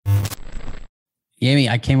Yami,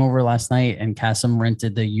 I came over last night and Kasim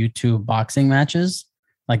rented the YouTube boxing matches,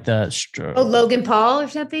 like Logan Paul or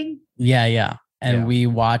something. Yeah. And we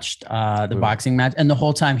watched the boxing match. And the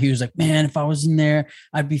whole time he was like, man, if I was in there,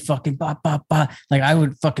 I'd be fucking like I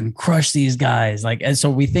would fucking crush these guys. Like, and so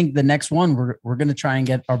we think the next one we're gonna try and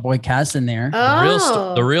get our boy Cass in there.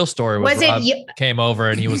 The real story was Rob came over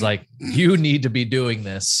and he was like, you need to be doing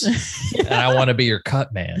this. And I want to be your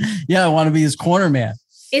cut man. Yeah, I want to be his corner man.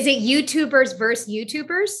 Is it YouTubers versus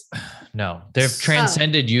YouTubers? No, they've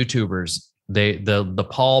transcended YouTubers. The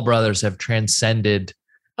Paul brothers have transcended.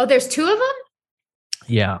 Oh, there's two of them?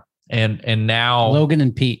 Yeah. And now Logan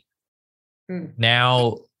and Pete.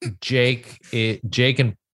 Now Jake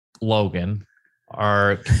and Logan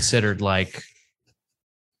are considered like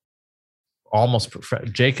almost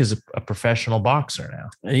Jake is a professional boxer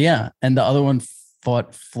now. Yeah. And the other one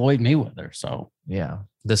fought Floyd Mayweather. So yeah.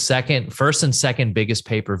 The first and second biggest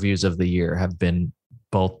pay-per-views of the year have been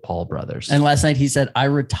both Paul brothers. And last night he said, I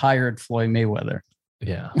retired Floyd Mayweather.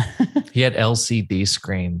 Yeah. He had LCD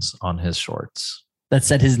screens on his shorts that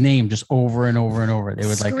said his name just over and over and over. They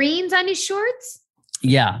would screens on his shorts?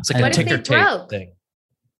 Yeah. It's like a ticker tape thing.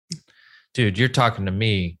 Dude, you're talking to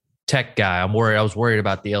me, tech guy. I was worried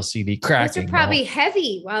about the LCD cracking. Those are probably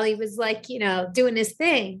heavy while he was like, doing his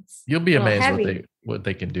things. You'll be amazed what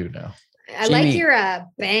they can do now. I like your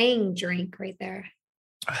Bang drink right there.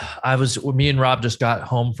 Me and Rob just got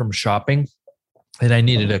home from shopping and I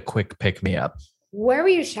needed a quick pick me up. Where were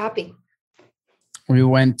you shopping? We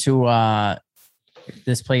went to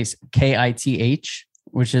this place, KITH,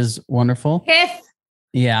 which is wonderful. Kith.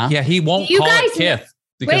 Yeah. Yeah, he won't call it Kith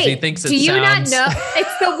because he thinks it sounds... Do you not know?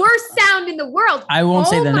 It's the worst sound in the world. I won't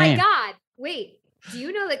say the name. Oh my God. Wait, do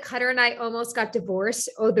you know that Cutter and I almost got divorced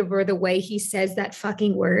over the way he says that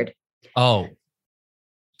fucking word? Oh.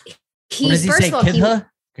 What does he say, Kitha?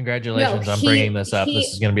 Congratulations on bringing this up.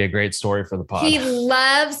 This is going to be a great story for the pod. He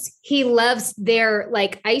loves their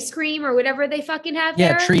like ice cream or whatever they fucking have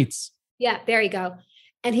there. Yeah, treats. Yeah, there you go.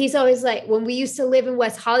 And he's always like, when we used to live in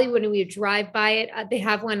West Hollywood and we would drive by it, they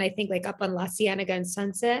have one, I think, like up on La Cienega and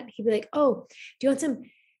Sunset. He'd be like, oh, do you want some?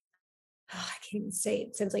 Oh, I can't even say it.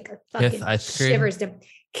 It sounds like a fucking shivers to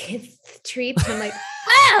Kith treats. And I'm like,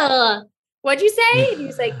 oh, what'd you say? And he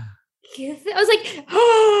was like, Kith. I was like,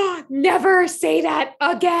 oh, never say that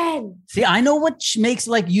again. See, I know what makes,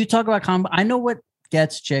 like, you talk about I know what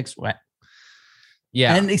gets chicks wet.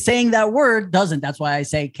 Yeah. And saying that word doesn't. That's why I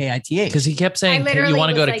say KITH. Because he kept saying, you want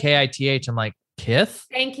to go to KITH? I'm like, Kith?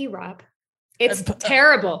 Thank you, Rob. It's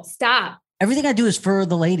terrible. Stop. Everything I do is for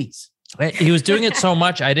the ladies. He was doing it so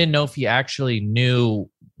much, I didn't know if he actually knew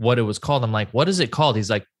what it was called. I'm like, what is it called? He's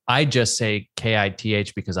like, I just say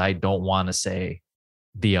KITH because I don't want to say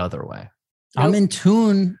the other way. I'm in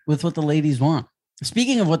tune with what the ladies want.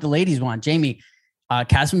 Speaking of what the ladies want, Jamie,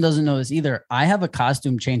 Kasim doesn't know this either. I have a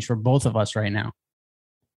costume change for both of us right now.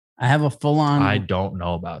 I have a full on. I don't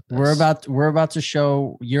know about this. We're about to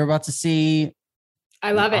show. You're about to see.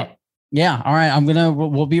 I love it. Yeah. All right.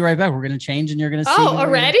 We'll be right back. We're going to change and you're going to see. Oh,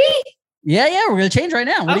 already? Yeah. We're going to change right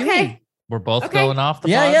now. What do you mean? We're both going off the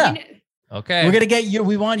pod? Yeah. Okay. We're going to get you.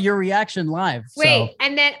 We want your reaction live. Wait.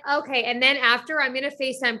 And then after I'm going to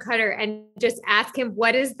FaceTime Cutter and just ask him,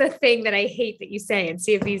 what is the thing that I hate that you say, and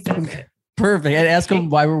see if he's done it. Perfect. And ask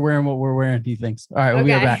him why we're wearing what we're wearing. He thinks. All right. We'll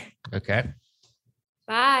be right back. Okay.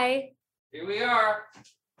 Bye. Here we are.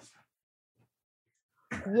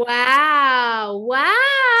 Wow.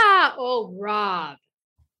 Oh, Rob.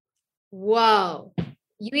 Whoa.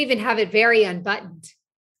 You even have it very unbuttoned.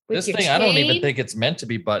 This thing, I don't even think it's meant to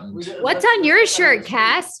be buttoned. What's on your shirt,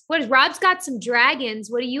 Cass? Rob's got some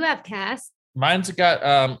dragons. What do you have, Cass? Mine's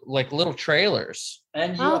got like little trailers.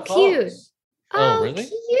 And UFOs. Cute. Oh, really?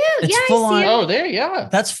 Cute. It's full on. Oh, there, yeah.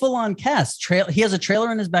 That's full on Cass. He has a trailer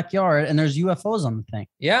in his backyard, and there's UFOs on the thing.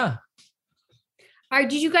 Yeah. All right,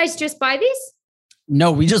 did you guys just buy these?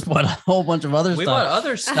 No, we just bought a whole bunch of other stuff. We bought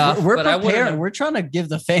other stuff. We're preparing. We're trying to give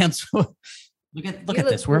the fans. Look at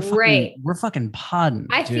this. We're fucking podding.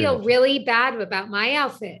 I feel really bad about my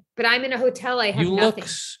outfit, but I'm in a hotel. I have nothing.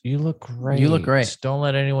 You look great. You look great. Don't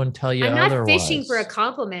let anyone tell you I'm not otherwise. fishing for a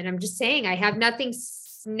compliment. I'm just saying I have nothing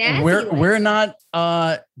snazzy. We're not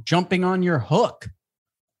jumping on your hook.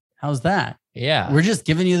 How's that? Yeah. We're just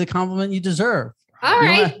giving you the compliment you deserve. All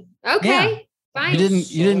right. Okay. Yeah. Fine. You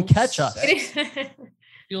didn't catch us.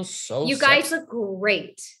 Feels so You guys look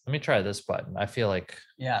great. Let me try this button. I feel like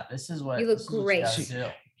this is what you look great.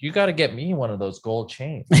 You got to get me one of those gold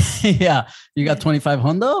chains. Yeah. You got 25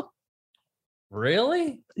 hundo?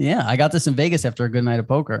 Really? Yeah. I got this in Vegas after a good night of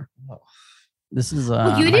poker. Oh. This is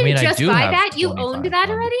you didn't just buy that? You owned that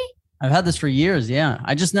already? I've had this for years. Yeah.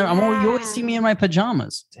 I just never, you always see me in my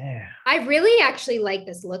pajamas. Damn. I really actually like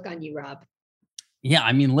this look on you, Rob. Yeah.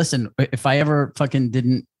 I mean, listen, if I ever fucking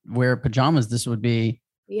didn't wear pajamas, this would be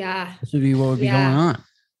what would be going on.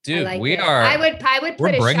 Dude, like we it. are. I would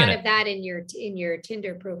put a shot it. of that in your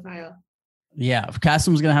Tinder profile. Yeah.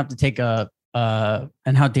 Cassim's going to have to take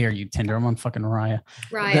and how dare you, Tinder? I'm on fucking Raya.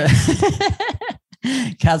 Right.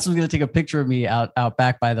 Cassim's going to take a picture of me out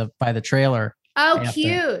back by the trailer. Oh, after.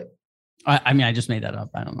 cute. I mean, I just made that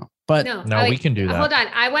up. I don't know, but no, we can do that. Hold on.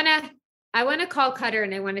 I want to call Cutter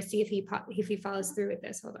and I want to see if he follows through with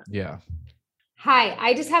this. Hold on. Yeah. Hi,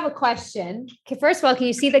 I just have a question. Okay, first of all, can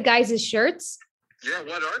you see the guys' shirts? Yeah,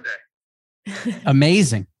 what are they?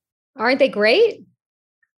 amazing. Aren't they great?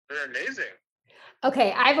 They're amazing.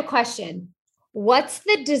 Okay, I have a question. What's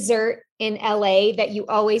the dessert in LA that you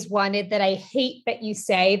always wanted that I hate that you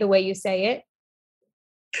say the way you say it?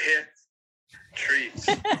 Kiss treats.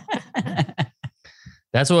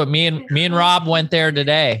 That's what me and Rob went there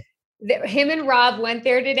today. Him and Rob went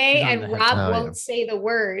there today, He's on and the Rob won't say the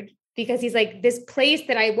word because he's like, this place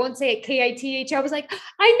that I won't say it, KITH. I was like,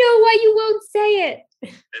 I know why you won't say it.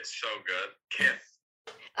 It's so good. Kiss.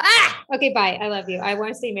 Okay, bye. I love you. I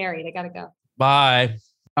want to stay married. I gotta go. Bye.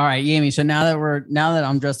 All right, Yami. So now that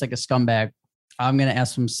I'm dressed like a scumbag, I'm gonna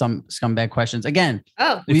ask some scumbag questions again.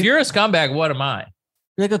 Oh, If you're a scumbag, what am I?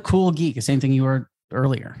 You're like a cool geek. The same thing you were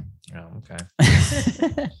earlier. Oh, okay.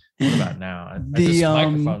 What about now? This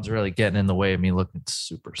microphone's really getting in the way of me looking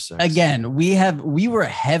super sexy. Again, we were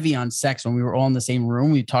heavy on sex when we were all in the same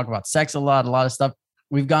room. We talk about sex a lot of stuff.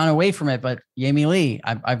 We've gone away from it, but Yami Lee,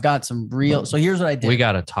 I've got some real. So here's what I did. We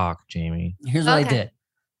got to talk, Jamie. Here's what I did.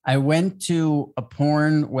 I went to a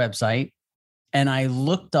porn website and I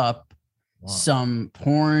looked up some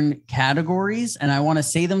porn categories, and I want to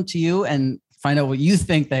say them to you and find out what you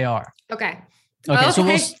think they are. okay. Okay. So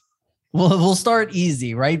we'll start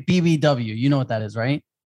easy, right? BBW. You know what that is, right?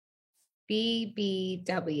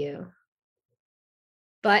 BBW.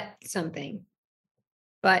 Butt something.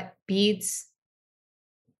 Butt beads.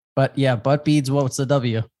 But yeah, butt beads. What's the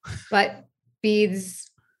W? Butt beads.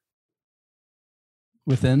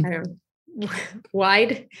 Within. I don't know.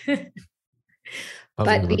 Wide.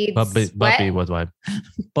 Butt beads. Butt bead was wide.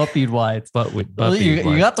 Butt bead wide. Butt You bead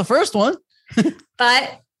wide. got the first one.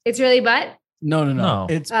 But it's really butt. No.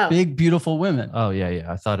 It's big, beautiful women. Oh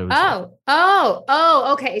yeah. I thought it was.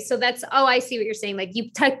 Okay. So that's. Oh, I see what you're saying. Like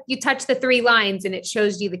you touch the 3 lines and it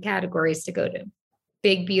shows you the categories to go to.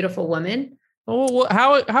 Big, beautiful woman. Oh,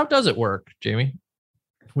 how does it work, Jamie?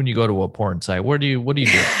 When you go to a porn site, what do you do?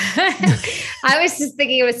 I was just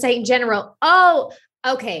thinking of a site in general. Oh,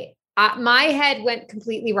 okay. My head went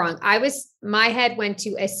completely wrong. My head went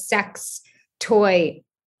to a sex toy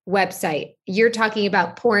website. You're talking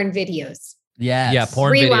about porn videos. Yes. Yeah,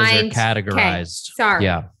 porn Rewind. videos are categorized. Okay. Sorry.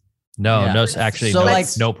 Yeah. No, actually, So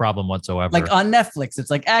no problem whatsoever. Like on Netflix, it's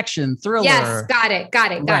like action, thriller. Yes, got it.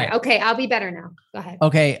 Right. Okay, I'll be better now. Go ahead.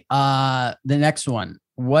 Okay. The next one.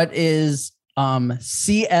 What is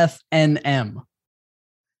CFNM?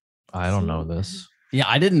 I don't know this. Yeah,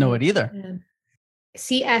 I didn't know it either.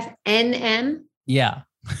 CFNM. Yeah.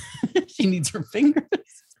 She needs her fingers.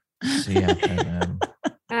 CFNM.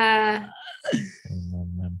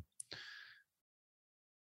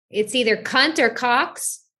 It's either cunt or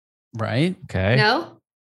cocks. Right. Okay. No.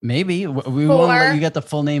 Maybe we won't let you get the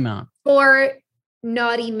full name out. Or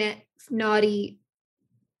naughty men.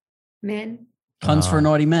 Cunts for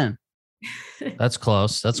naughty men. That's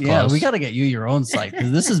close. That's close. Yeah, we got to get you your own site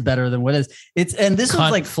because this is better than what is. This is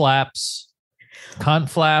like cunt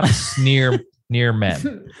flaps near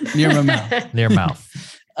men. Near my mouth. Near mouth.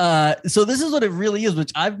 So this is what it really is,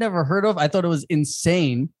 which I've never heard of. I thought it was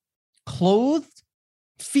insane. Clothed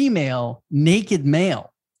female, naked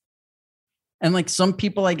male. And like some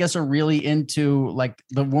people, I guess, are really into like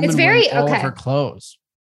the woman wearing all of her clothes.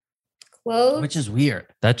 Clothed. Which is weird.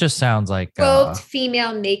 That just sounds like clothed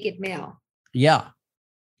female, naked male. Yeah.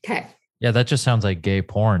 Okay. Yeah, that just sounds like gay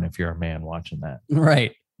porn if you're a man watching that.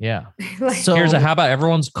 Right. Yeah. So how about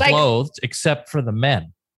everyone's clothed except for the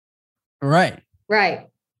men? Right. Right.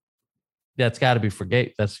 That's got to be for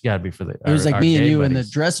gay. That's got to be for the. It was like me and you in the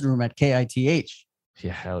dressing room at KITH.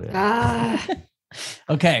 Yeah, hell yeah.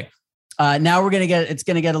 Okay. Now it's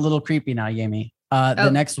gonna get a little creepy now, Yami. The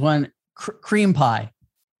next one, cream pie.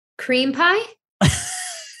 Cream pie?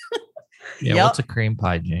 Yeah. Yep. What's a cream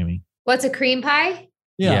pie, Jamie? What's a cream pie?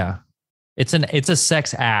 Yeah. It's a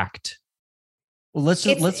sex act. Well, it's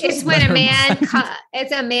when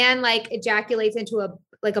a man like ejaculates into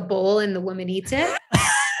a bowl and the woman eats it.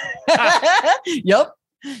 Yep.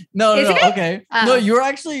 No. Okay. No, you're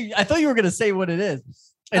actually. I thought you were gonna say what it is.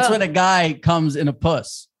 It's when a guy comes in a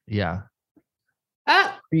puss. Yeah.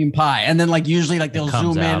 Oh, Cream pie. And then like usually like they'll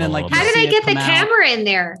comes zoom out in a and like little how you do see they it get the come out. camera in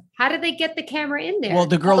there? How do they get the camera in there? Well,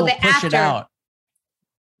 the girl will the push it after. out.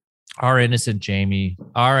 Our innocent Jamie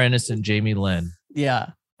Lynn.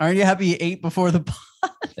 Yeah. Aren't you happy you ate before the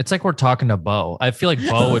pod? It's like we're talking to Bo. I feel like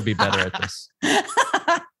Bo would be better at this.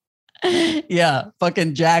 Yeah.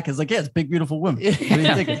 Fucking Jack is like, yeah, it's big, beautiful women. What are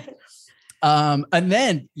you thinking? And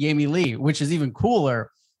then Jamie Lee, which is even cooler.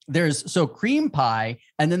 There's so cream pie,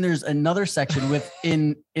 and then there's another section with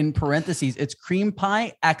in parentheses, it's cream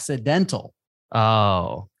pie accidental.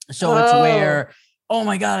 Oh. So it's where, oh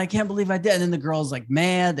my God, I can't believe I did. And then the girl's like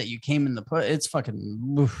mad that you came in the put. It's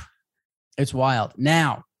fucking, oof. It's wild.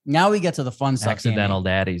 Now we get to the fun stuff.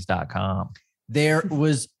 Accidentaldaddies.com. There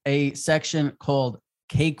was a section called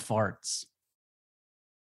cake farts.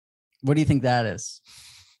 What do you think that is?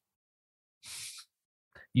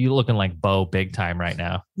 You looking like Bo big time right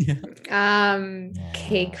now. Yeah.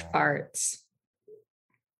 Cake farts.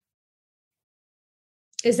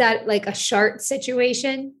 Is that like a shart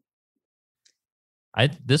situation?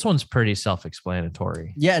 This one's pretty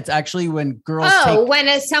self-explanatory. Yeah, it's actually when girls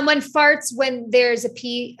when someone farts when there's a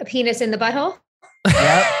penis in the butthole?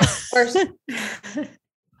 Yep. Or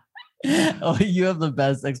Oh, you have the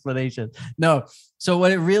best explanation. No. So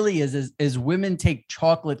what it really is women take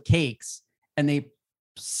chocolate cakes and they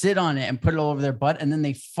sit on it and put it all over their butt and then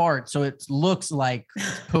they fart. So it looks like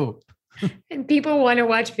poop. And people want to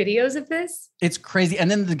watch videos of this? It's crazy.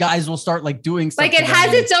 And then the guys will start like doing stuff. Like it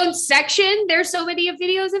has its own section. There's so many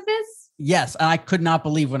videos of this. Yes. And I could not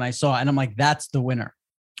believe when I saw it. And I'm like, that's the winner.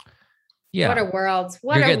 Yeah. What a world.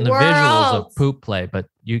 What You're a getting world. the visuals of poop play, but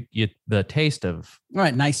you the taste of All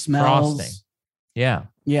right. Nice smells. frosting. Yeah.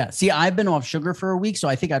 Yeah. See, I've been off sugar for a week, so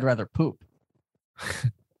I think I'd rather poop.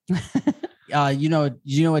 You know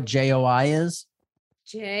what JOI is?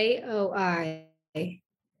 JOI.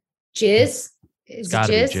 Jizz? It's got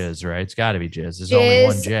to be jizz, right? It's got to be jizz. There's only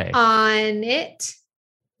one J. On it.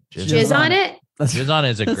 Jizz on it. Jizz on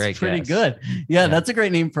it is a That's great pretty guess. good. Yeah, that's a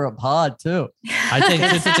great name for a pod too. I think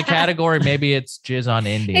since it's a category, maybe it's jizz on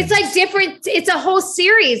Indians. It's like different. It's a whole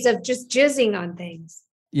series of just jizzing on things.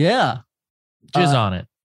 Yeah. Jizz on it.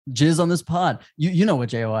 Jizz on this pod. You know what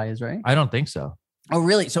JOI is, right? I don't think so. Oh,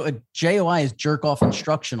 really? So a JOI is jerk off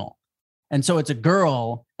instructional. And so it's a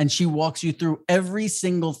girl and she walks you through every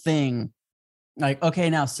single thing. Like, okay,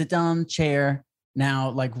 now sit down on the chair. Now,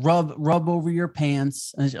 like rub over your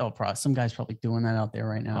pants. And some guy's probably doing that out there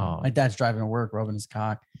right now. Oh. My dad's driving to work, rubbing his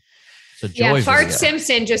cock. It's a joy Fart video.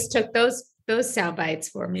 Simpson just took those sound bites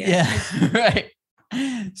for me. Yeah, right.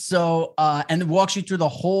 So, and it walks you through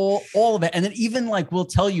all of it. And then even like, we'll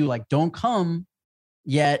tell you like, don't come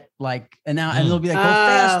yet. Like, and it'll be like, go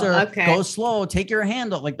faster, okay. Go slow, take your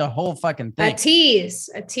hand up, like the whole fucking thing. A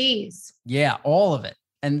tease. Yeah, all of it.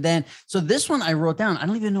 And then, so this one I wrote down. I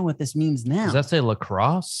don't even know what this means now. Does that say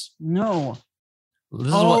lacrosse? No. This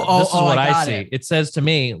is what I got see. It says to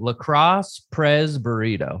me, lacrosse prez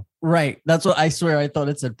burrito. Right. That's what I swear. I thought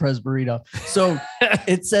it said Pres burrito. So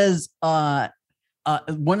it says, one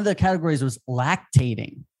of the categories was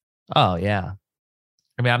lactating. Oh yeah.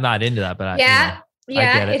 I mean, I'm not into that, but Yeah, I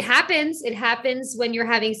get it. it happens. It happens when you're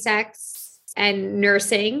having sex and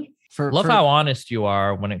nursing. Love how honest you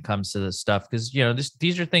are when it comes to this stuff, because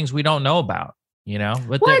these are things we don't know about.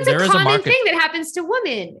 But Well, it's there a is a common market. thing that happens to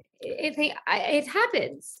women. It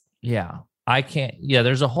happens. Yeah, I can't. Yeah,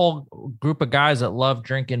 there's a whole group of guys that love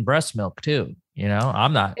drinking breast milk too.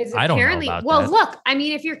 I'm not. I don't know about well, that. look, I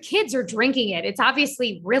mean, if your kids are drinking it, it's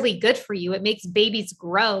obviously really good for you. It makes babies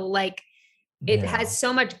grow. Like it has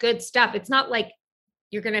so much good stuff. It's not like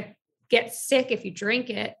you're gonna get sick if you drink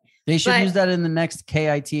it. They should use that in the next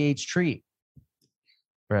KITH treat.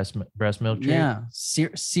 Breast milk treat. Yeah,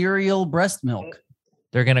 cereal breast milk.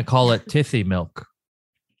 They're gonna call it Tithy milk.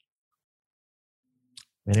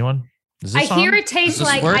 Anyone? I hear it tastes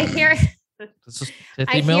like work? I hear. This is Tithy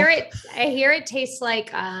I milk? hear it. I hear it tastes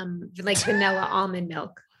like vanilla almond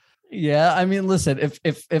milk. Yeah, I mean, listen,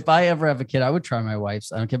 if I ever have a kid, I would try my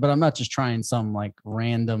wife's. I don't care, but I'm not just trying some like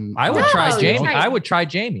random. I would No, try you Jamie. try- I would try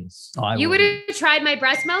Jamie's. Oh, You would have tried my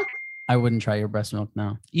breast milk? I wouldn't try your breast milk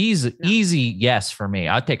now. Easy, yes for me.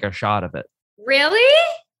 I'd take a shot of it. Really?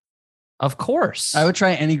 Of course. I would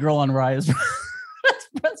try any girl on Raya's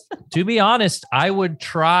breast milk. To be honest, I would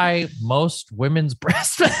try most women's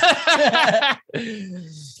breast. No,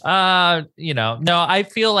 I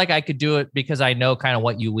feel like I could do it because I know kind of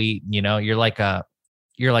what you eat. You're like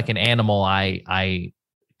an animal I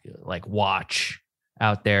like watch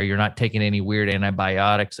out there. You're not taking any weird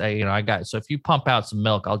antibiotics. So if you pump out some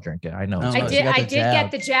milk, I'll drink it. I know. Oh, I did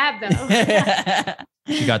get the jab though.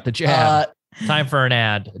 She got the jab. Time for an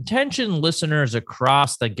ad. Attention listeners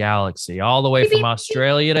across the galaxy, all the way from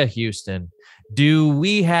Australia to Houston. Do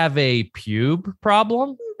we have a pube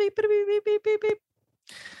problem? Beep, beep, beep, beep, beep, beep.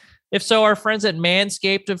 If so, our friends at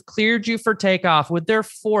Manscaped have cleared you for takeoff with their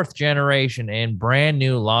 4th generation and brand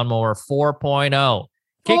new lawnmower 4.0.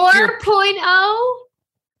 4.0?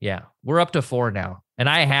 Yeah, we're up to 4 now. And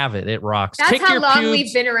I have it. It rocks. That's how long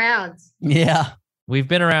we've been around. Yeah. We've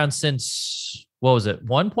been around since, what was it,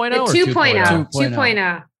 1.0 or 2.0? 2.0?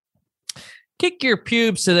 2.0. Kick your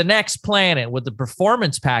pubes to the next planet with the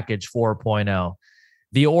Performance Package 4.0.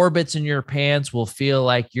 The orbits in your pants will feel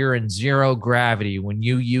like you're in zero gravity when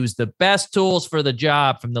you use the best tools for the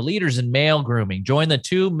job from the leaders in male grooming. Join the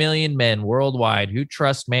 2 million men worldwide who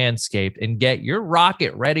trust Manscaped and get your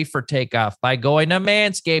rocket ready for takeoff by going to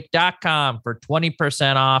manscaped.com for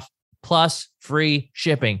 20% off plus free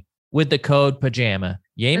shipping with the code PAJAMA.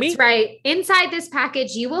 Yami? That's right. Inside this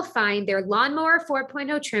package, you will find their Lawnmower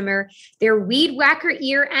 4.0 trimmer, their Weed Whacker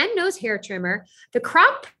ear and nose hair trimmer, the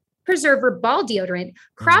Crop Preserver ball deodorant,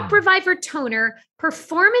 Crop Reviver toner,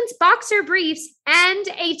 performance boxer briefs, and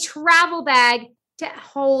a travel bag to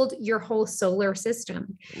hold your whole solar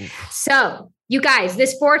system. So, you guys,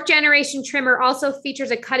 this 4th generation trimmer also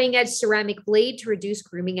features a cutting-edge ceramic blade to reduce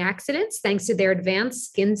grooming accidents thanks to their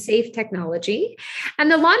advanced skin-safe technology.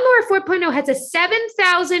 And the Lawnmower 4.0 has a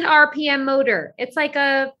 7,000 RPM motor. It's like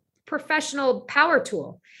a professional power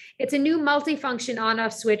tool. It's a new multifunction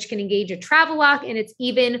on-off switch, can engage a travel lock, and it's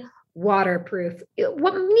even waterproof.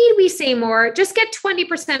 What need we say more? Just get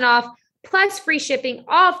 20% off plus free shipping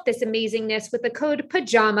off this amazingness with the code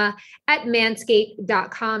PAJAMA at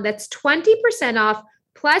manscaped.com. That's 20% off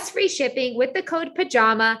plus free shipping with the code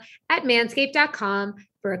PAJAMA at manscaped.com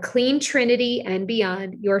for a clean trinity and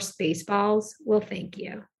beyond. Your space balls will thank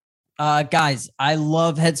you. Guys, I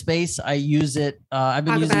love Headspace. I use it. I've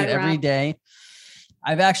been using it every day.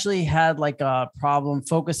 I've actually had like a problem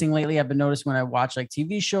focusing lately. I've been noticing when I watch like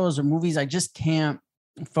TV shows or movies, I just can't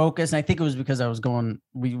focus. And I think it was because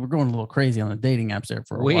we were going a little crazy on the dating apps there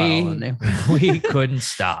for a while. And we couldn't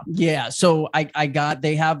stop. Yeah. So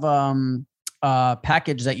they have a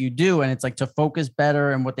package that you do, and it's like to focus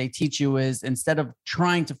better. And what they teach you is instead of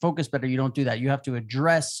trying to focus better, you don't do that. You have to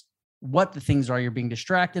address what the things are you're being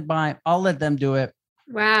distracted by. I'll let them do it.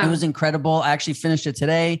 Wow. It was incredible. I actually finished it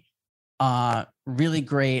today. Really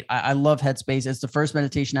great. I love Headspace. It's the first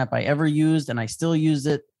meditation app I ever used, and I still use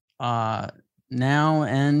it now.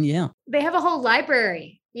 And yeah, they have a whole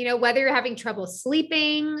library, whether you're having trouble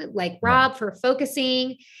sleeping, like Rob, for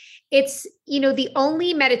focusing. It's, the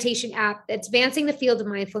only meditation app that's advancing the field of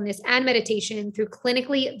mindfulness and meditation through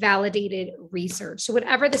clinically validated research. So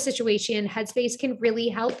whatever the situation, Headspace can really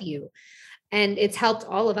help you. And it's helped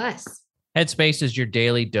all of us. Headspace is your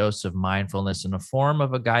daily dose of mindfulness in the form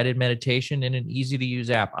of a guided meditation in an easy to use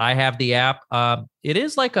app. I have the app. It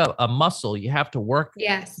is like a muscle you have to work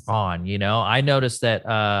on. I noticed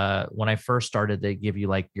that when I first started, they give you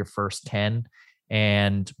like your first 10.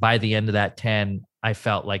 And by the end of that 10, I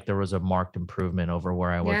felt like there was a marked improvement over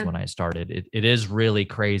where I was when I started. It is really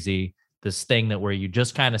crazy. This thing where you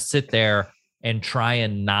just kind of sit there and try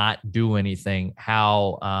and not do anything,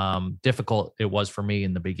 how difficult it was for me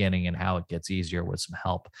in the beginning and how it gets easier with some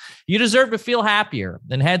help. You deserve to feel happier.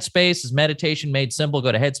 And Headspace is meditation made simple.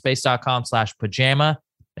 Go to headspace.com/pajama.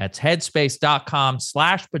 That's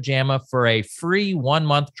headspace.com/pajama for a free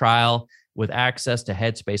 1-month trial with access to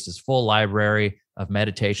Headspace's full library of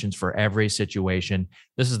meditations for every situation.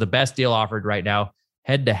 This is the best deal offered right now.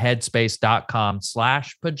 Head to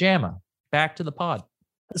headspace.com/pajama. Back to the pod.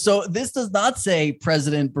 So this does not say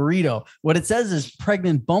President Burrito. What it says is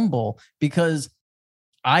Pregnant Bumble, because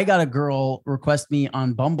I got a girl request me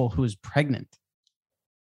on Bumble who is pregnant.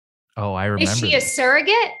 Oh, I remember. Is she a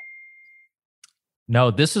surrogate? No,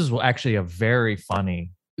 this is actually a very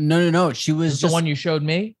funny. No. She was just the one you showed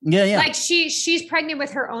me. Yeah. Like she's pregnant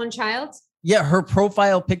with her own child. Yeah, her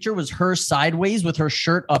profile picture was her sideways with her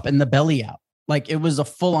shirt up and the belly out. Like it was a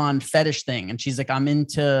full-on fetish thing. And she's like, I'm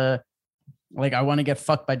into, like, I want to get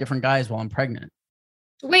fucked by different guys while I'm pregnant.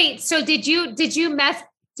 Wait, so did you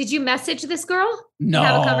message this girl? No.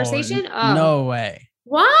 Have a conversation? Oh. No way.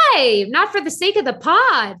 Why? Not for the sake of the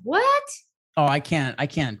pod. What? Oh, I can't. I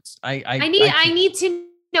need to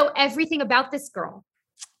know everything about this girl.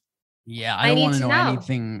 Yeah, I don't want to know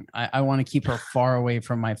anything. I want to keep her far away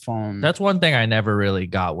from my phone. That's one thing I never really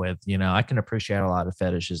got with. I can appreciate a lot of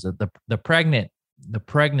fetishes. The pregnant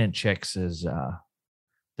chicks is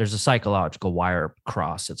there's a psychological wire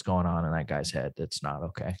cross that's going on in that guy's head. That's not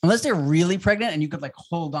okay. Unless they're really pregnant and you could like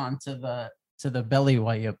hold on to the belly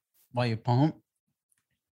while you pump.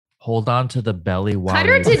 Hold on to the belly while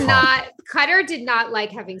Cutter did not like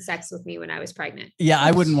having sex with me when I was pregnant. Yeah, I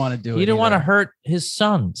wouldn't want to do it. He didn't want to hurt his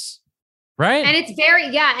sons. Right. And it's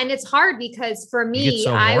and it's hard because for me,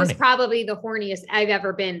 I was probably the horniest I've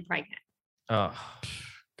ever been pregnant. Oh,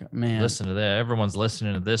 man. Listen to that. Everyone's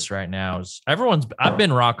listening to this right now. I've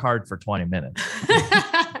been rock hard for 20 minutes.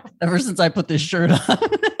 Ever since I put this shirt on.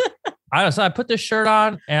 I put this shirt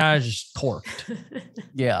on and I was just torqued.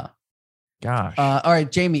 Yeah. Gosh. All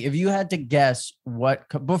right, Jamie, if you had to guess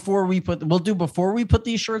before we put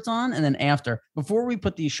these shirts on and then after, before we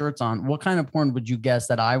put these shirts on, what kind of porn would you guess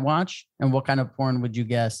that I watch? And what kind of porn would you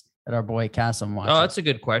guess that our boy Kasim watches? Oh, that's a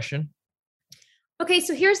good question. Okay.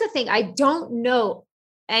 So here's the thing. I don't know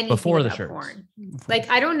anything before the about porn. Like,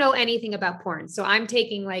 I don't know anything about porn. So I'm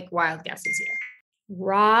taking like wild guesses here.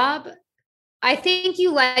 Rob, I think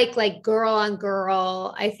you like girl on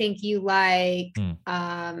girl. I think you like,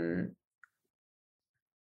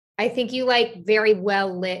 I think you like very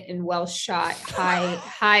well lit and well shot,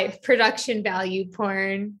 high production value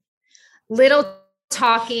porn, little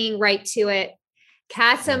talking right to it.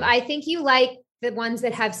 Kasim, I think you like the ones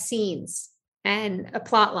that have scenes and a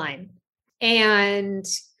plot line. And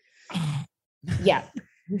yeah,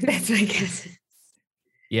 that's my guess.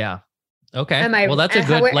 Yeah. Okay. Well, that's a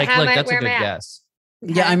good, that's a good guess.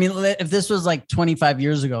 Yeah. I mean, if this was like 25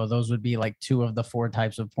 years ago, those would be like 2 of the 4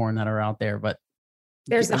 types of porn that are out there, but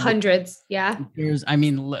there's the hundreds. Yeah.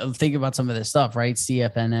 Think about some of this stuff, right?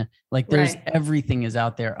 CFN, like there's everything is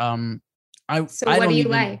out there. What do you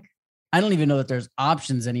like? I don't even know that there's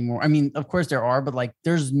options anymore. I mean, of course there are, but like,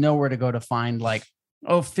 there's nowhere to go to find like,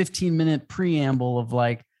 15-minute preamble of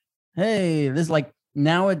like, hey, this like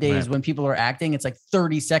nowadays when people are acting, it's like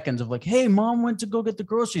 30 seconds of like, hey, mom went to go get the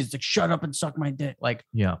groceries. It's like, shut up and suck my dick. Like,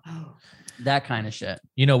 yeah, that kind of shit.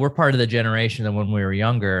 You know, we're part of the generation that when we were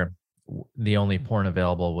younger, the only porn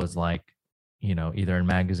available was like, you know, either in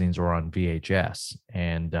magazines or on VHS.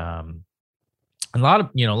 And a lot of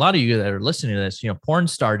you that are listening to this, you know, porn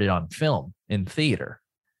started on film in theater.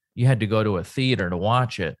 You had to go to a theater to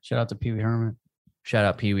watch it. Shout out to Pee Wee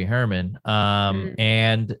Herman.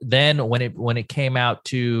 And then when it came out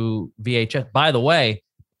to VHS, by the way,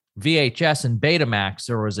 VHS and Betamax,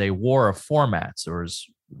 there was a war of formats. There was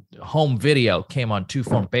home video came on 2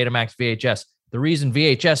 forms, Betamax, VHS. The reason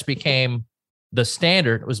VHS became the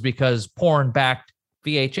standard was because porn backed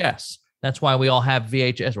VHS. That's why we all have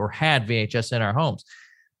VHS or had VHS in our homes.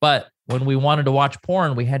 But when we wanted to watch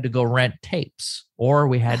porn, we had to go rent tapes, or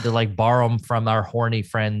we had to like borrow them from our horny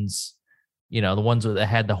friends, you know, the ones that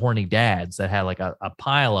had the horny dads that had like a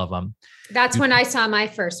pile of them. That's when I saw my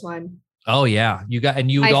first one. Oh yeah.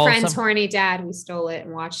 My friend's horny dad, we stole it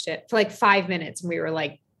and watched it for like 5 minutes and we were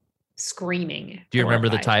like screaming. Do you remember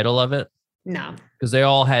the title of it? No. Because they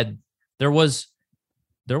all had, there was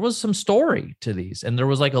some story to these, and there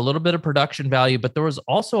was like a little bit of production value, but there was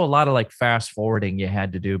also a lot of like fast forwarding you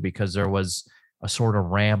had to do because there was a sort of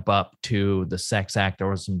ramp up to the sex act. There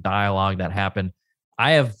was some dialogue that happened.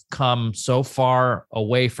 I have come so far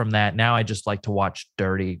away from that. Now I just like to watch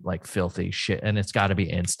dirty, like filthy shit, and it's got to be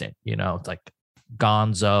instant. You know, it's like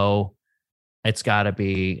Gonzo. It's got to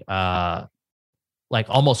be like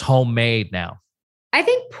almost homemade now. I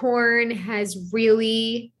think porn has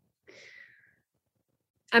really,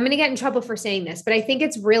 I'm going to get in trouble for saying this, but I think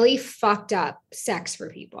it's really fucked up sex for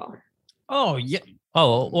people. Oh, yeah.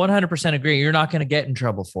 Oh, 100% agree. You're not going to get in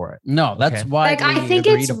trouble for it. No, that's why. Like, I think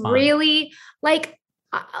it's really like.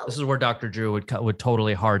 This is where Dr. Drew would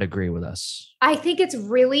totally hard agree with us. I think it's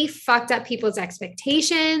really fucked up people's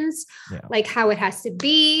expectations, like how it has to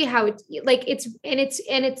be, how it like it's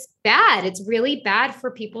bad. It's really bad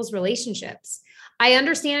for people's relationships. I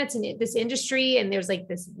understand it's in this industry and there's like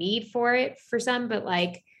this need for it for some, but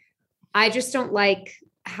like, I just don't like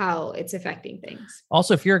how it's affecting things.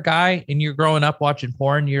 Also, if you're a guy and you're growing up watching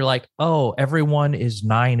porn, you're like, oh, everyone is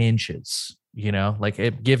 9 inches. You know, like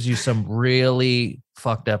it gives you some really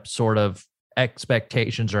fucked up sort of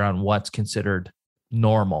expectations around what's considered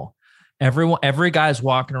normal. Every guy's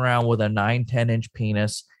walking around with a 9-10 inch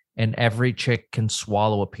penis, and every chick can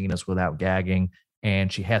swallow a penis without gagging,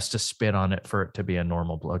 and she has to spit on it for it to be a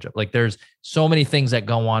normal blowjob. Like there's so many things that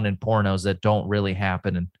go on in pornos that don't really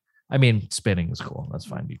happen. And I mean, spitting is cool. That's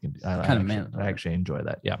fine. You can I actually enjoy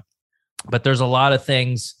that. Yeah. But there's a lot of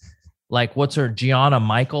things. Like, what's her, Gianna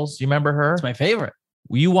Michaels? You remember her? It's my favorite.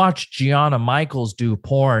 You watch Gianna Michaels do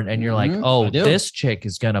porn and you're like, oh, this chick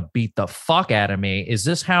is going to beat the fuck out of me. Is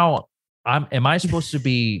this how am I supposed to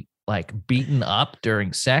be like beaten up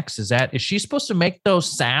during sex? Is she supposed to make those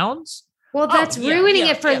sounds? Well, that's ruining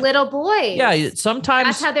it for little boys. Yeah, sometimes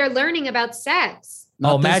that's how they're learning about sex.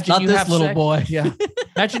 Imagine you have little sex. boy. Yeah,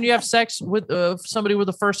 imagine you have sex with somebody with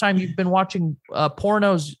the first time you've been watching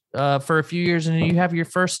pornos for a few years, and you have your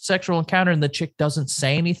first sexual encounter, and the chick doesn't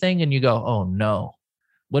say anything, and you go, "Oh no,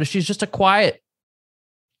 what if she's just a quiet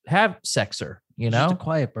have sexer?" You know, just a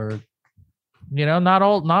quiet bird. You know, not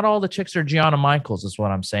all the chicks are Gianna Michaels, is what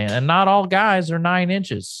I'm saying, and not all guys are 9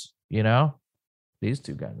 inches. You know, these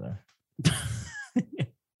two guys are.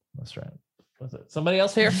 That's right. What's it? Somebody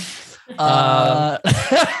else here?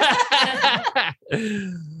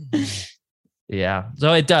 Yeah.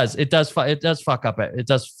 So it does fuck up. It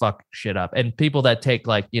does fuck shit up. And people that take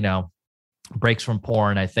like, you know, breaks from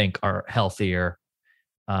porn, I think are healthier.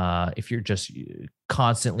 If you're just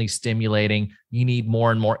constantly stimulating, you need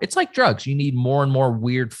more and more. It's like drugs. You need more and more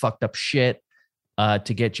weird, fucked up shit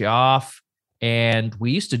to get you off. And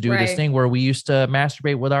we used to do this thing where we used to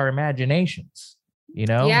masturbate with our imaginations, you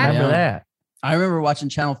know, remember that? I remember watching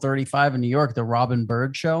Channel 35 in New York, the Robin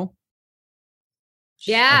Bird show.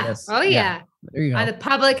 Yeah. Oh yeah. There you go. On the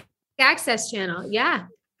public access channel. Yeah.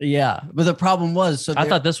 Yeah. But the problem was, I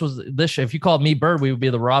thought this was this show. If you called me Bird, we would be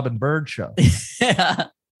the Robin Bird show. Yeah.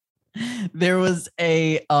 There was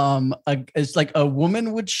it's like a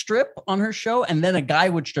woman would strip on her show and then a guy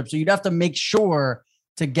would strip. So you'd have to make sure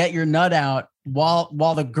to get your nut out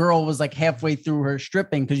while the girl was like halfway through her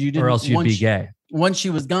stripping, because you didn't, or else you'd be gay. Once she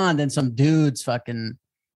was gone, then some dudes fucking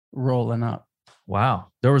rolling up.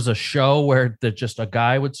 Wow. There was a show where just a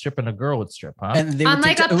guy would strip and a girl would strip, huh? And they on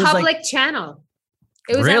like a public channel.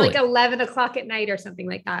 It was at like 11 o'clock at night or something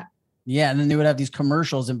like that. Yeah. And then they would have these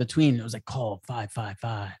commercials in between. It was like, call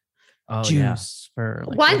 555. Oh, juice for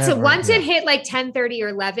like once it hit like 10:30 or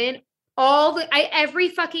 11, every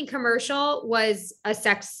fucking commercial was a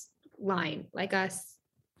sex line, like a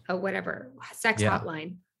whatever sex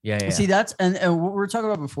hotline. Yeah. See, that's and what we were talking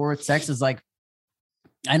about before with sex is like,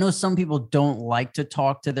 I know some people don't like to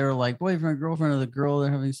talk to their like boyfriend, girlfriend, or the girl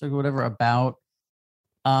they're having sex or whatever about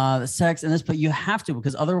the sex and this, but you have to,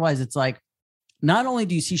 because otherwise it's like, not only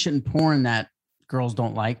do you see shit in porn that girls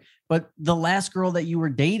don't like, but the last girl that you were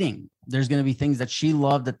dating, there's going to be things that she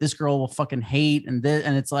loved that this girl will fucking hate. And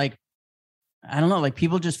it's like, I don't know, like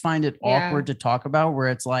people just find it awkward to talk about, where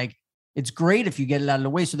it's like, it's great if you get it out of the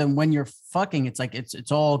way. So then when you're fucking, it's like,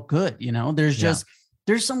 it's all good. You know, there's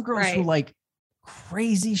some girls who like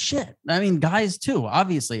crazy shit. I mean, guys too,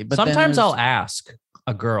 obviously, but sometimes I'll ask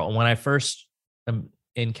a girl when I first am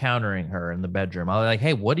encountering her in the bedroom. I'll be like,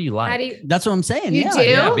 hey, what do you like? That's what I'm saying. You do?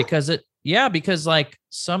 Yeah, because like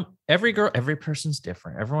every person's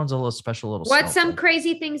different. Everyone's a little special, little. What's some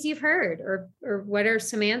crazy things you've heard, or what are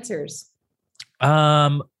some answers? You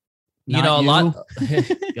know, a lot.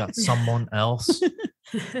 Got someone else.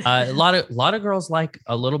 A lot of girls like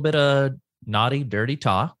a little bit of naughty, dirty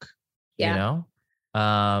talk. Yeah. You know,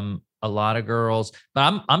 a lot of girls,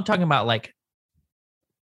 but I'm talking about like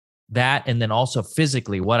that, and then also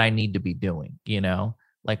physically what I need to be doing. You know,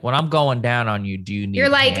 like when I'm going down on you, do you need? You're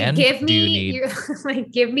like,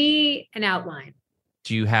 give me an outline.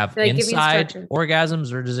 Do you have inside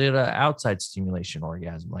orgasms, or is it an outside stimulation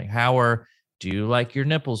orgasm? Like do you like your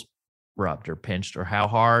nipples rubbed or pinched, or how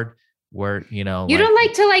hard? Where, you know, you don't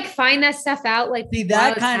like to like find that stuff out, like see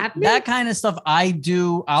that kind of stuff. I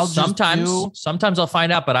do. Sometimes I'll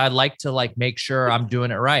find out, but I like to like make sure I'm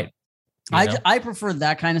doing it right. I prefer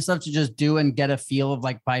that kind of stuff to just do and get a feel of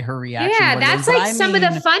like by her reaction. Yeah, that's like some of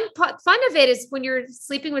the fun of it is when you're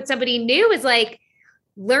sleeping with somebody new is like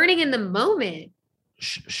learning in the moment.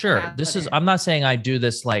 Sure. I'm not saying I do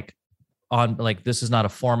this like on like, this is not a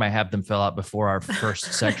form I have them fill out before our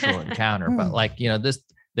first sexual encounter, but like, you know,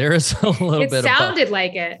 there is a little bit. It sounded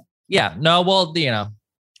like it. Yeah. No. Well, you know,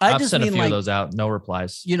 I've sent a few like, of those out. No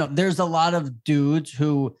replies. You know, there's a lot of dudes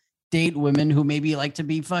who date women who maybe like to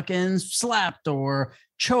be fucking slapped or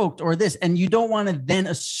choked or this, and you don't want to then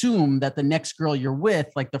assume that the next girl you're with,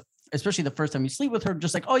 like especially the first time you sleep with her,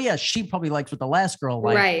 just like, oh yeah, she probably likes what the last girl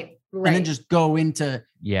liked, right? And then just go into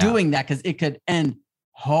doing that, because it could end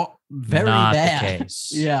very not bad. The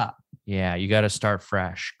case. Yeah. You got to start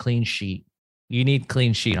fresh, clean sheet. You need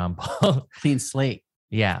clean sheet on both. Clean slate.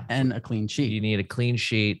 Yeah. And a clean sheet. You need a clean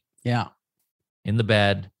sheet. Yeah. In the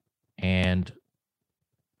bed and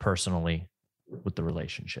personally with the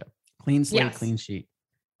relationship. Clean slate, clean sheet.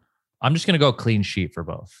 I'm just going to go clean sheet for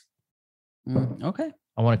both. Okay.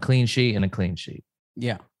 I want a clean sheet and a clean sheet.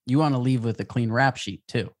 Yeah. You want to leave with a clean rap sheet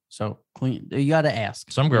too. So clean, you got to ask.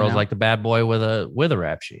 Some girls like the bad boy with a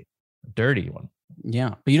rap sheet, a dirty one.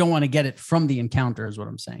 Yeah. But you don't want to get it from the encounter is what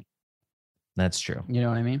I'm saying. That's true. You know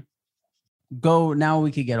what I mean? go now.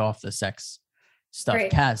 We could get off the sex stuff.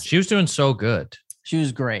 Great. Cass, She was doing so good. she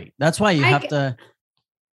was great. That's why you have to.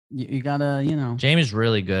 You gotta, Jamie's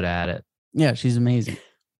really good at it. Yeah, she's amazing.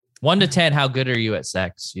 1 to 10, how good are you at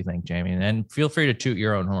sex, you think, Jamie? And feel free to toot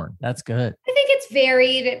your own horn. That's good. I think it's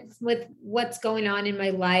varied with what's going on in my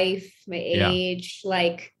life, my age,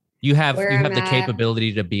 like you have where the I'm at.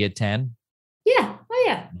 capability to be a 10. Yeah. Oh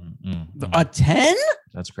yeah. A 10?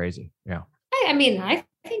 That's crazy. Yeah. I mean, I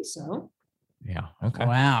think so. Yeah. Okay.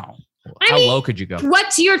 Wow. How low could you go?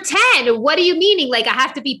 What's your 10? What are you meaning? Like I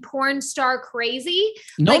have to be porn star crazy?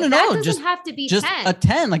 No, like, no, that no. doesn't have to be just 10. a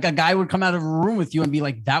 10. Like a guy would come out of a room with you and be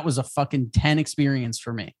like, that was a fucking 10 experience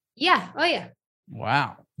for me. Yeah. Oh yeah.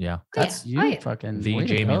 Wow. Yeah. That's yeah. you fucking The way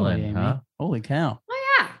to Jamie go, Lynn, Amy. huh? Holy cow.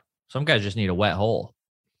 Oh yeah. Some guys just need a wet hole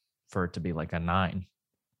for it to be like a 9.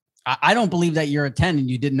 I don't believe that you're a 10 and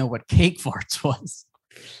you didn't know what cake farts was.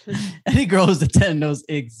 Any girl who's a 10 knows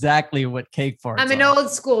exactly what cake farts I'm an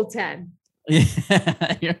old school 10.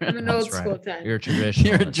 Yeah, I'm an old school 10. You're a traditional.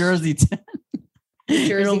 You're a Jersey 10.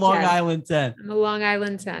 You're a Jersey Long 10. Island 10. I'm a Long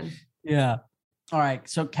Island 10. Yeah. All right.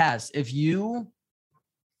 So Cass, if you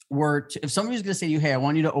were to, if somebody was going to say to you, hey, I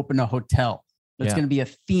want you to open a hotel that's going to be a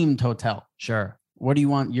themed hotel. Sure. What do you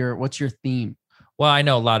want what's your theme? Well, I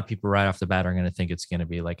know a lot of people right off the bat are going to think it's going to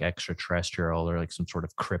be like extraterrestrial or like some sort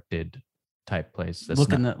of cryptid type place.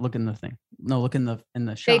 Look in the thing. No, look in the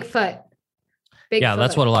shop. Bigfoot. Yeah,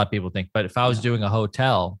 that's what a lot of people think. But if I was doing a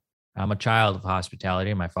hotel, I'm a child of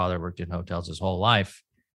hospitality. My father worked in hotels his whole life.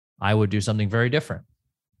 I would do something very different.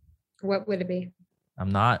 What would it be?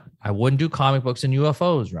 I wouldn't do comic books and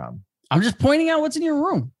UFOs, Rob. I'm just pointing out what's in your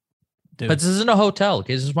room. Dude. But this isn't a hotel.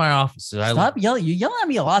 Okay, this is my office. Stop yelling. You're yelling at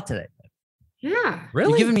me a lot today. Yeah.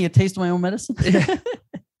 Really? You're giving me a taste of my own medicine?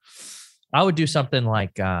 I would do something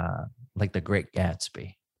like The Great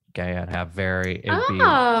Gatsby. Okay, It'd be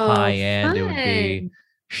high end. Fun. It would be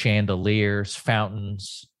chandeliers,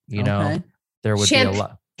 fountains. You know, there would be a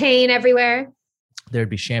lot. Champagne everywhere. There'd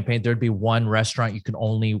be champagne. There'd be one restaurant you can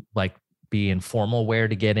only like be in formal wear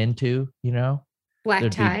to get into. You know,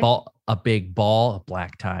 Black tie. A big ball, a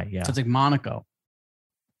black tie. Yeah, So it's like Monaco.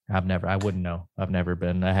 I wouldn't know. I've never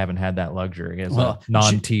been. I haven't had that luxury as a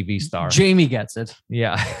non-TV star. Jamie gets it.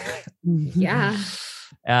 Yeah. Yeah.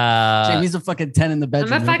 Jamie's a fucking 10 in the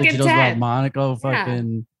bedroom. I'm a fucking 10. About Monaco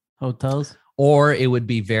fucking hotels. Or it would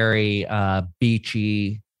be very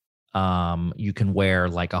beachy. You can wear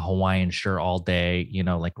like a Hawaiian shirt all day, you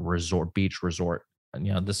know, like beach resort. And,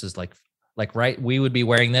 you know, this is like right. We would be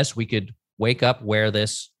wearing this. We could wake up, wear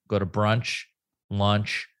this, go to brunch,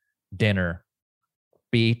 lunch, dinner,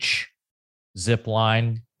 beach, zip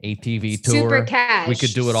line, ATV tour. Super cash. We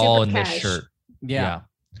could do it all in this shirt. Yeah.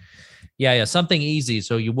 Yeah. Something easy.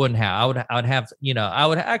 So you wouldn't have, I would have, I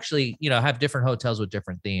would actually, have different hotels with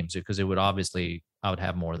different themes because I would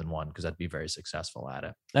have more than one because I'd be very successful at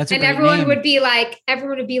it. And everyone would be like,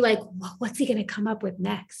 well, what's he going to come up with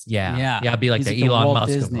next? Yeah. I'd be like the Elon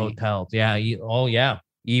Musk of hotels. Yeah.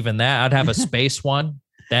 Even that. I'd have a space one.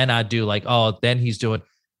 Then I'd do then he's doing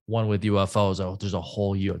one with UFOs. Oh, there's the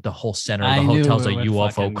whole center of the hotel's a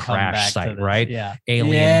UFO crash site, right? Yeah.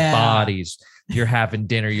 Alien bodies. You're having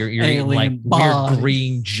dinner. You're eating like weird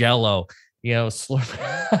green Jello. Slurp.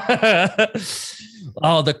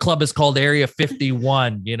 Oh, the club is called Area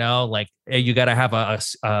 51. You got to have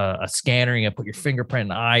a scanner. You got to put your fingerprint in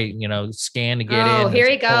the eye. Scan to get in. Oh, here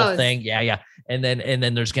he goes. Whole thing. Yeah. And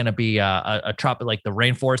then there's gonna be a tropic like the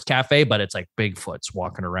Rainforest Cafe, but it's like Bigfoot's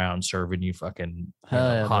walking around serving you fucking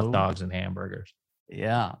hot dogs and hamburgers.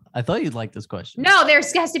 Yeah, I thought you'd like this question. No, there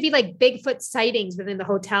has to be like Bigfoot sightings within the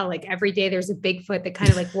hotel. Like every day, there's a Bigfoot that kind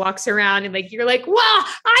of like walks around, and like you're like, "Wow,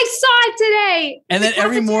 I saw it today!" And then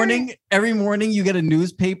every morning, you get a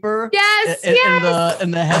newspaper. Yes,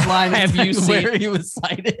 and the headline have you seen where he was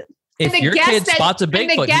sighted. If your kid spots a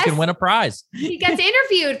Bigfoot, you can win a prize. He gets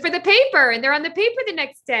interviewed for the paper, and they're on the paper the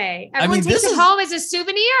next day. Everyone takes it home as a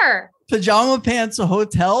souvenir. Pajama pants, a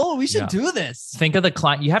hotel. We should do this. Think of the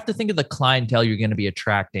client. You have to think of the clientele you're going to be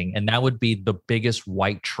attracting, and that would be the biggest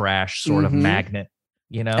white trash sort of magnet.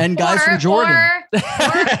 And guys from Jordan,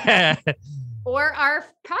 or our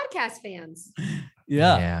podcast fans.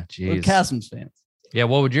 Yeah. Geez. Or Cassim's fans. Yeah,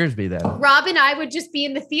 what would yours be then? Rob and I would just be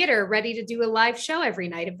in the theater ready to do a live show every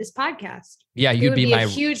night of this podcast. Yeah, you'd be my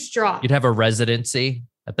huge draw. You'd have a residency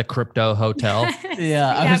at the Crypto Hotel.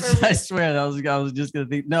 Yeah, I swear I was just gonna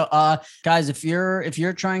think. No, guys, if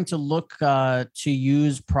you're trying to look to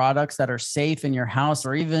use products that are safe in your house,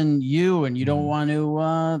 or even and you don't want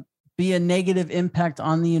to be a negative impact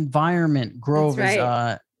on the environment, Grove is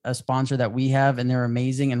a sponsor that we have, and they're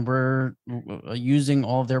amazing, and we're using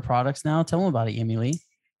all of their products now. Tell them about it, Amy Lee.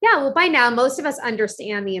 Yeah, well, by now, most of us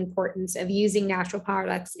understand the importance of using natural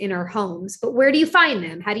products in our homes, but where do you find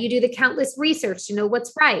them? How do you do the countless research to know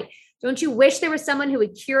what's right? Don't you wish there was someone who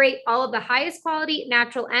would curate all of the highest quality,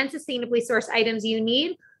 natural, and sustainably sourced items you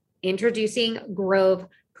need? Introducing Grove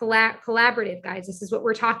Collaborative, guys. This is what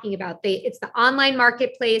we're talking about. It's the online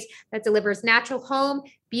marketplace that delivers natural home,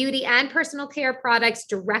 beauty, and personal care products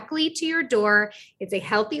directly to your door. It's a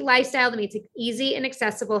healthy lifestyle that makes it easy and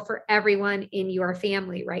accessible for everyone in your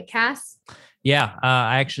family, right, Cass? Yeah,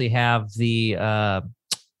 I actually have the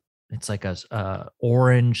it's like a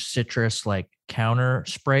orange citrus like counter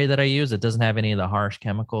spray that I use. It doesn't have any of the harsh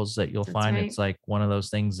chemicals that you'll find. Right. It's like one of those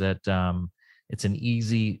things that it's an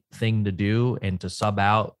easy thing to do and to sub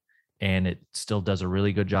out, and it still does a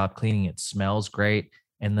really good job cleaning. It smells great.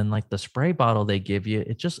 And then like the spray bottle they give you,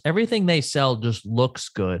 it just, everything they sell just looks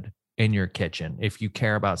good in your kitchen if you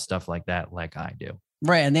care about stuff like that, like I do.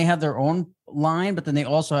 Right. And they have their own line, but then they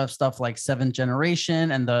also have stuff like 7th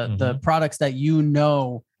Generation and the products that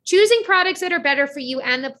Choosing products that are better for you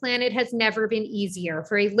and the planet has never been easier.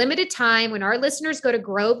 For a limited time, when our listeners go to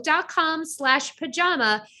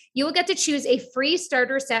grove.com/pajama, you will get to choose a free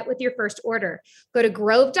starter set with your first order. Go to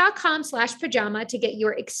grove.com/pajama to get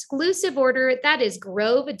your exclusive order. That is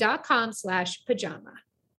grove.com/pajama.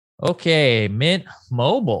 Okay. Mint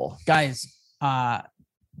Mobile. Guys,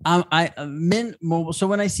 Mint Mobile. So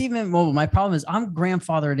when I see Mint Mobile, my problem is I'm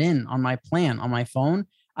grandfathered in on my plan on my phone.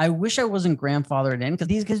 I wish I wasn't grandfathered in because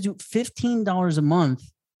these guys do $15 a month,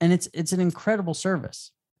 and it's an incredible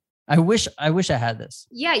service. I wish I had this.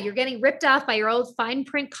 Yeah, you're getting ripped off by your old fine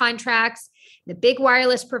print contracts, the big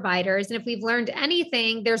wireless providers. And if we've learned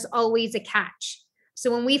anything, there's always a catch.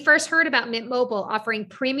 So when we first heard about Mint Mobile offering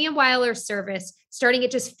premium wireless service starting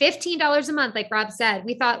at just $15 a month, like Rob said,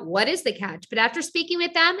 we thought, what is the catch? But after speaking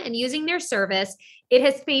with them and using their service, it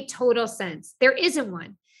has made total sense. There isn't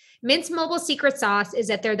one. Mint's mobile secret sauce is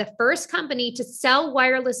that they're the first company to sell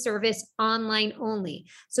wireless service online only.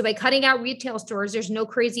 So by cutting out retail stores, there's no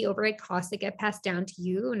crazy overhead costs that get passed down to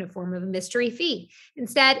you in a form of a mystery fee.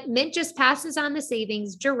 Instead, Mint just passes on the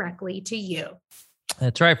savings directly to you.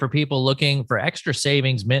 That's right. For people looking for extra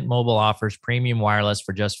savings, Mint Mobile offers premium wireless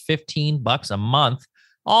for just $15 a month.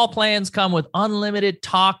 All plans come with unlimited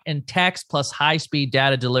talk and text plus high-speed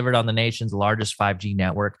data delivered on the nation's largest 5G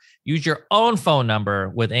network. Use your own phone number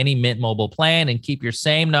with any Mint Mobile plan and keep your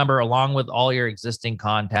same number along with all your existing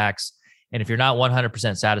contacts. And if you're not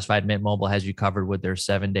 100% satisfied, Mint Mobile has you covered with their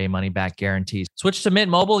 7-day money-back guarantees. Switch to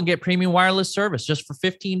Mint Mobile and get premium wireless service just for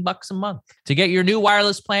 $15 a month. To get your new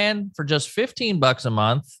wireless plan for just $15 a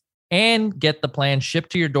month and get the plan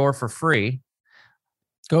shipped to your door for free,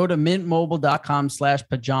 go to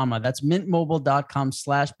mintmobile.com/pajama. That's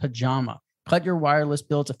mintmobile.com/pajama. Cut your wireless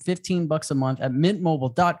bill to $15 a month at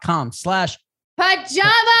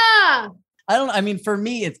mintmobile.com/pajama. For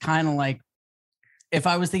me, it's kind of like, if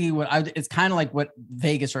I was thinking it's kind of like what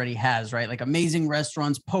Vegas already has, right? Like amazing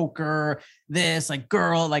restaurants, poker, this, like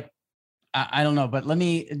girl, like, I don't know, but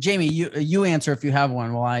Jamie, you answer if you have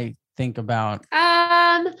one while I think about.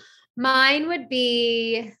 Mine would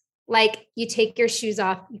be, like, you take your shoes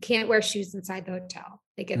off. You can't wear shoes inside the hotel.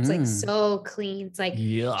 Like, it's like so clean. It's like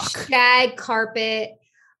shag carpet,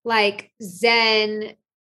 like Zen.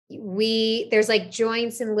 There's like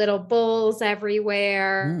joints and little bowls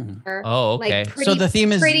everywhere. Oh, okay. Like so the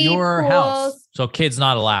theme is your pools. House. So kids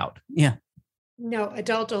not allowed. Yeah. No,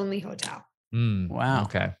 adult only hotel. Wow.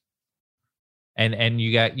 Okay. And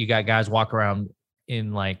you got guys walk around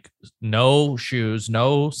in like no shoes,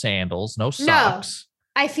 no sandals, no socks.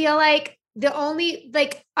 No. I feel like the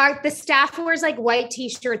staff wears like white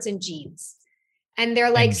t-shirts and jeans, and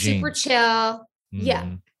they're like super chill.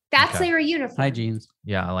 Yeah. That's their uniform. High jeans.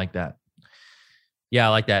 Yeah. I like that. Yeah. I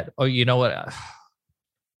like that. Oh, you know what?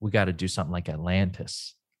 We got to do something like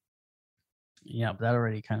Atlantis. Yeah. But that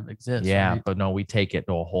already kind of exists. Yeah. Right? But no, we take it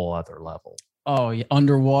to a whole other level. Oh, yeah.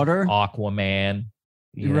 Underwater. Aquaman.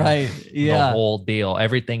 Right. Yeah. The whole deal.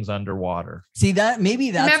 Everything's underwater. See that?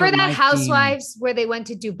 Maybe that's. Remember that Housewives where they went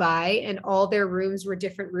to Dubai and all their rooms were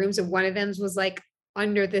different rooms, and one of them was like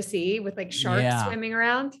under the sea with like sharks swimming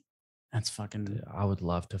around. That's fucking. I would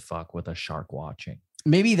love to fuck with a shark watching.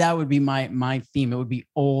 Maybe that would be my theme. It would be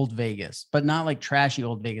old Vegas, but not like trashy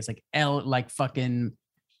old Vegas, like fucking,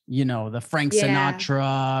 the Frank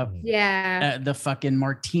Sinatra. Yeah. The fucking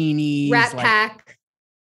martinis. Rat Pack.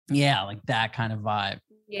 Yeah, like that kind of vibe.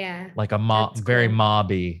 Yeah. Like a very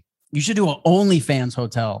mobby. You should do an OnlyFans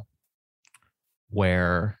hotel.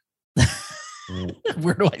 Where?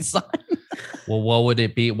 Where do I sign? Well, what would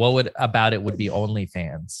it be? What would be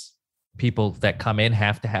OnlyFans? People that come in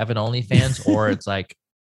have to have an OnlyFans, or it's like,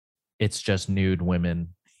 it's just nude women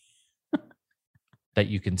that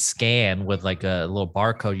you can scan with like a little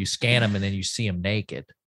barcode. You scan them and then you see them naked.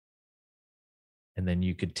 And then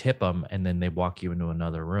you could tip them and then they walk you into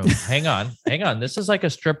another room. Hang on. This is like a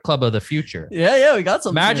strip club of the future. Yeah, we got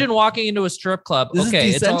some. Imagine walking into a strip club. This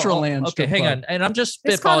is Decentraland. Okay, hang on. And I'm just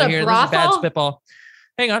spitballing here. This is bad spitball.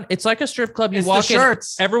 Hang on. It's like a strip club. You walk in,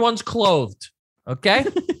 shirts. Everyone's clothed. Okay.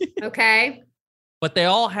 Okay. But they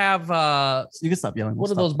all have you can stop yelling.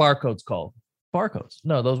 What are those barcodes called? Barcodes.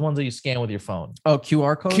 No, those ones that you scan with your phone. Oh,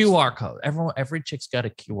 QR code. QR code. Every chick's got a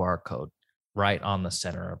QR code right on the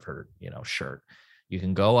center of her, shirt. You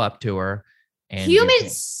can go up to her and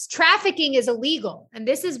trafficking is illegal. And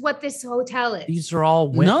this is what this hotel is. These are all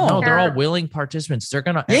they're all willing participants. They're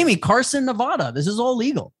gonna Amy, Carson, Nevada. This is all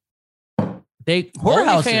legal.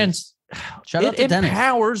 OnlyFans it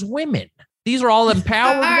empowers women. These are all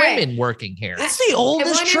empowered women working here. It's the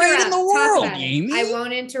oldest trade in the world, Amy. I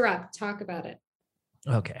won't interrupt. Talk about it.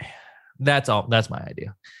 Okay. That's all. That's my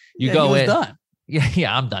idea. You go in. Done.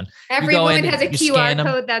 Yeah, I'm done. Every woman has a QR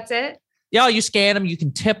code. That's it. Yeah, you scan them, you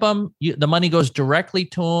can tip them. The money goes directly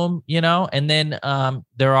to them, and then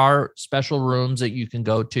there are special rooms that you can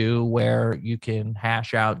go to where you can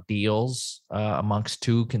hash out deals amongst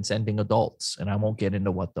two consenting adults. And I won't get into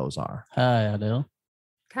what those are. Hi, Adele.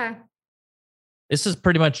 Okay. This is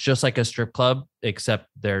pretty much just like a strip club, except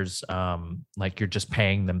there's like you're just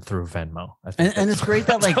paying them through Venmo. And it's great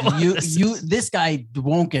that like this guy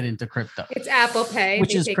won't get into crypto. It's Apple Pay,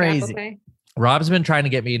 which is crazy. Rob's been trying to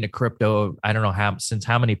get me into crypto. I don't know since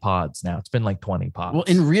how many pods now. It's been like 20 pods. Well,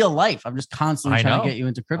 in real life, I'm just constantly trying to get you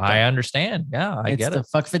into crypto. I understand. Yeah, I get it.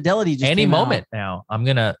 Fuck Fidelity. Just any moment now. I'm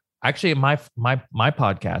gonna actually my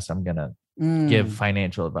podcast. I'm gonna give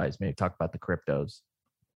financial advice. Maybe talk about the cryptos.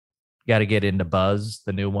 You got to get into Buzz,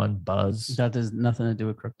 the new one, Buzz. That has nothing to do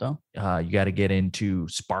with crypto. You got to get into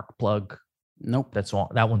Sparkplug. Nope,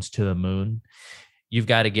 that one's to the moon. You've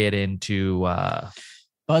got to get into.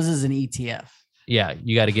 Buzz is an ETF. Yeah,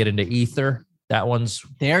 you got to get into Ether. That one's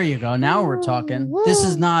there. You go. Now we're talking. This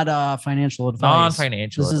is not financial advice.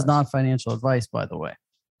 Non-financial. This is not financial advice, by the way.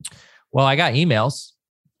 Well, I got emails.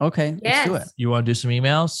 Okay, let's do it. You want to do some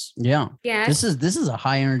emails? Yeah. Yeah. This is a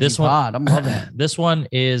high energy pod. I'm loving it. This one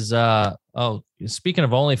is speaking of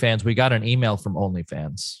OnlyFans, we got an email from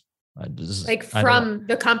OnlyFans. From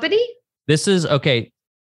the company? This is okay.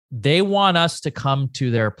 They want us to come to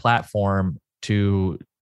their platform to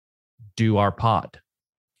do our pod,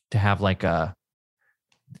 to have like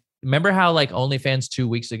remember how like OnlyFans 2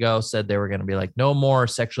 weeks ago said they were going to be like, no more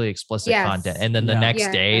sexually explicit content. And then the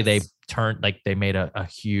next day they turned, like they made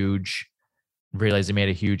realized they made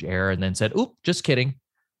a huge error and then said, oop, just kidding.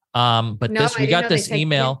 We got this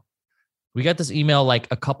email like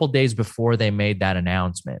a couple days before they made that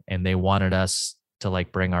announcement, and they wanted us to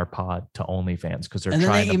like bring our pod to OnlyFans because they're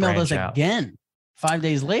trying to branch out. And then they emailed us again 5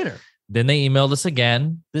 days later. Then they emailed us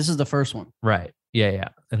again. This is the first one. Right. Yeah.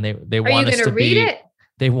 And they want us to read it?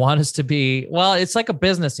 They want us to be, well, it's like a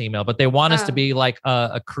business email, but they want us to be like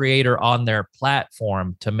a creator on their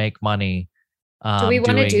platform to make money. Do we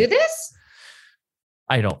want to do this?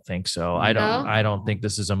 I don't think so. I don't think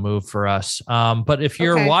this is a move for us. But if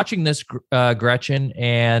you're watching this, Gretchen,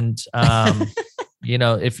 and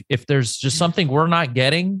if there's just something we're not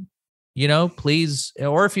getting, please,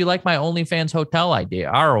 or if you like my OnlyFans hotel idea,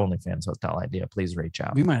 our OnlyFans hotel idea, please reach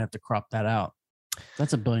out. We might have to crop that out.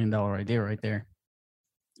 That's $1 billion idea right there.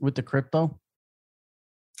 With the crypto,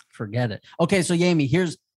 forget it. Okay, so Yami,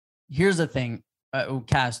 here's the thing.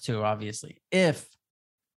 Cast too, obviously.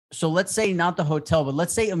 Let's say not the hotel, but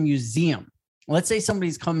let's say a museum. Let's say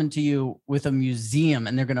somebody's coming to you with a museum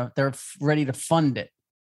and they're ready to fund it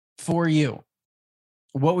for you.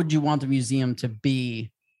 What would you want the museum to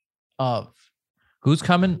be of? Who's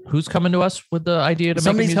coming to us with the idea to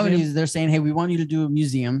somebody's make a museum? Coming to you, they're saying, hey, we want you to do a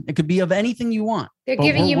museum. It could be of anything you want. They're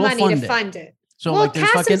giving you money to fund it. So there's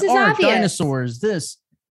fucking art, dinosaurs, this.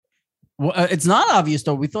 Well, it's not obvious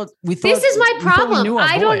though. We thought this is my problem.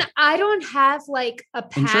 I don't have like a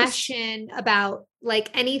passion about like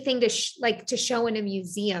anything to show in a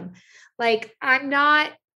museum. Like I've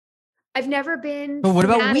never been. But what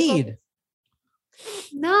about weed?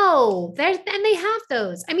 No, they have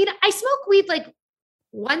those. I mean, I smoke weed like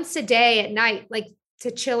once a day at night, like to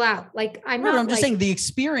chill out. Like I'm just saying the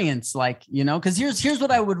experience, like, because here's what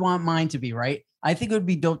I would want mine to be, right? I think it would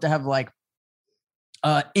be dope to have like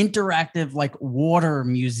interactive like water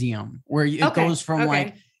museum where it goes from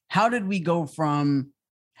like, how did we go from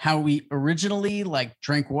how we originally like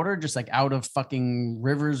drank water just like out of fucking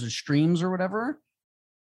rivers or streams or whatever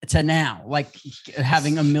to now like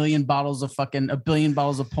having 1 billion bottles of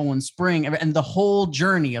Poland Spring, and the whole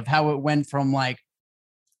journey of how it went from like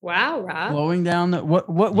Wow, Rob. Flowing down the what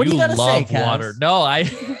do you gotta say, Cass? Water. No,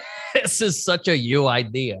 this is such a you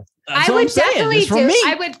idea. That's I would definitely do.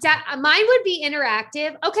 I would. Mine would be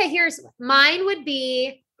interactive. Okay, mine would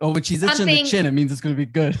be. Oh, but she's itching the chin. It means it's going to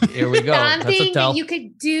be good. Here we go. Something that you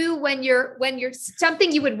could do when you're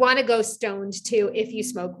something you would want to go stoned to if you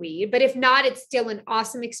smoke weed. But if not, it's still an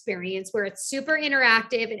awesome experience where it's super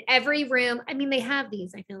interactive in every room. I mean, they have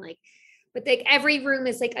these, I feel like, but like every room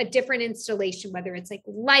is like a different installation, whether it's like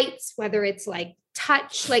lights, whether it's like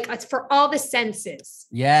touch, like it's for all the senses.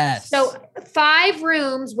 Yes. So 5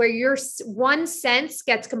 rooms where your one sense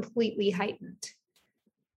gets completely heightened.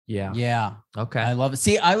 Yeah. Okay. I love it.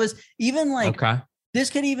 See, I was even like, this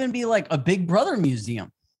could even be like a Big Brother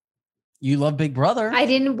museum. You love Big Brother. I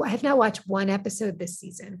have not watched one episode this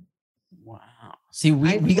season. Wow. See,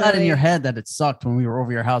 we got in your head that it sucked when we were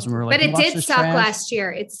over your house and we were like, but it did suck last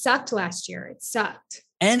year. It sucked last year. It sucked.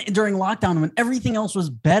 And during lockdown when everything else was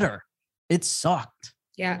better, it sucked.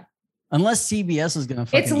 Yeah. Unless CBS is going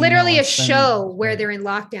to. It's literally a show where they're in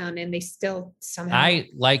lockdown and they still somehow. I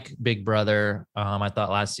like Big Brother. I thought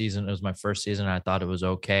last season, it was my first season. I thought it was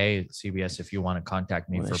okay. CBS, if you want to contact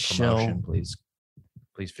me for promotion, please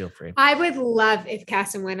feel free. I would love if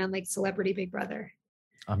Cassim went on like Celebrity Big Brother.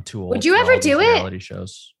 I'm too old. Would you ever do it? Reality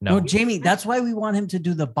shows. No, Jamie, that's why we want him to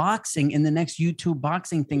do the boxing in the next YouTube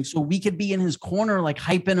boxing thing. So we could be in his corner, like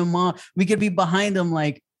hyping him up. We could be behind him.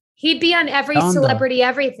 Like he'd be on every celebrity,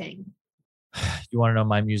 everything. You want to know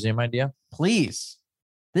my museum idea? Please.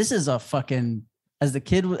 This is a fucking, as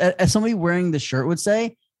somebody wearing the shirt would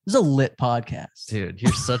say, this is a lit podcast. Dude,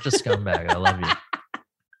 you're such a scumbag. I love you.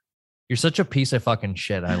 You're such a piece of fucking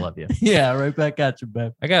shit. I love you. Yeah, right back at you,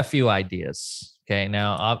 babe. I got a few ideas. Okay.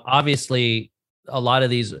 Now, obviously, a lot of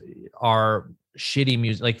these are shitty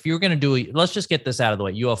music. Like if you were going to do, let's just get this out of the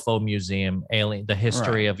way. UFO museum, the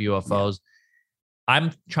history of UFOs. Yeah.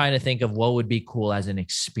 I'm trying to think of what would be cool as an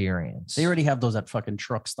experience. They already have those at fucking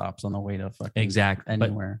truck stops on the way to fucking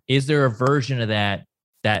anywhere. But is there a version of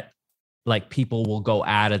that like people will go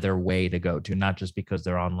out of their way to go to, not just because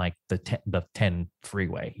they're on like the 10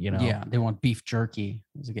 freeway, you know? Yeah, they want beef jerky.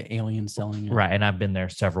 There's like an alien selling it. Right, and I've been there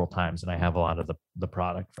several times, and I have a lot of the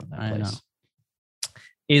product from that place. Know.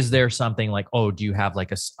 Is there something like, do you have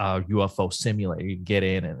like a UFO simulator? You get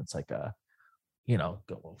in, and it's like a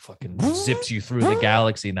go fucking zips you through the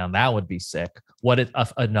galaxy. Now that would be sick. What is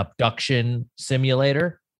an abduction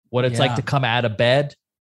simulator? What it's like to come out of bed,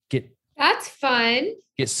 that's fun.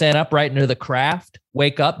 Get sent up right into the craft,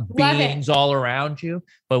 wake up, beings all around you.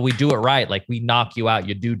 But we do it right. Like we knock you out.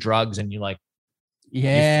 You do drugs and you like,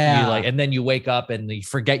 and then you wake up and you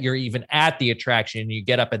forget you're even at the attraction. You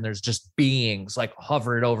get up and there's just beings like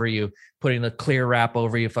hovering over you, putting the clear wrap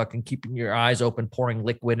over you, fucking keeping your eyes open, pouring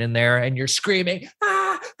liquid in there, and you're screaming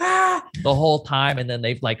the whole time. And then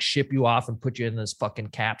they like ship you off and put you in this fucking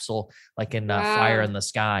capsule, like in Fire in the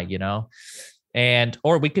Sky, you know?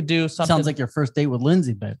 Or we could do something. Sounds like your first date with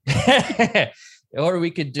Lindsay, babe. Or we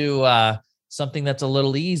could do something that's a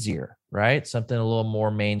little easier, right? Something a little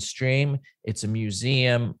more mainstream. It's a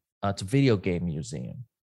museum. It's a video game museum.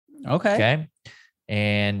 Okay.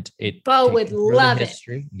 And Bo would love it.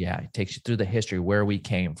 Yeah, it takes you through the history where we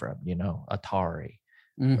came from. You know, Atari,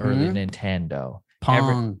 early Nintendo.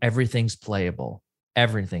 Pong. Everything's playable.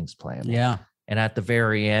 Everything's playable. Yeah. And at the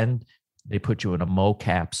very end, they put you in a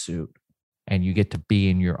mocap suit. And you get to be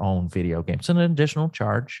in your own video game. It's an additional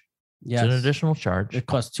charge. Yes. It's an additional charge. It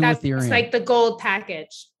costs 2 Ethereum. It's like the gold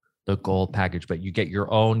package. But you get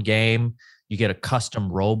your own game. You get a custom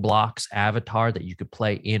Roblox avatar that you could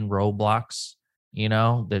play in Roblox. You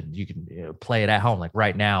know, that you can play it at home. Like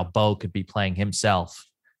right now, Bo could be playing himself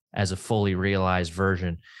as a fully realized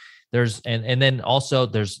version. And then also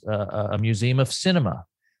there's a museum of cinema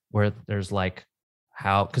where there's like,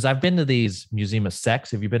 because I've been to these Museum of Sex.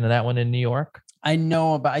 Have you been to that one in New York? I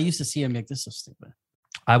know, but I used to see him make this so stupid.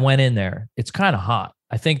 I went in there. It's kind of hot.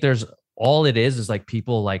 I think all it is like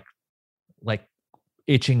people like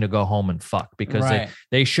itching to go home and fuck because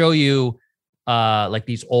they show you like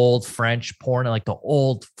these old French porno, like the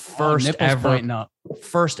old first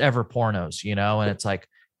ever pornos, you know? And it's like,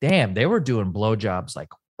 damn, they were doing blowjobs like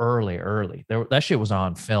early. That shit was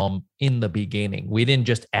on film in the beginning. We didn't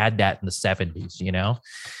just add that in the 70s, you know?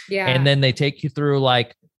 Yeah. And then they take you through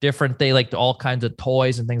like different, they like all kinds of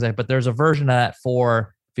toys and things like, but there's a version of that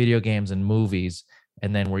for video games and movies.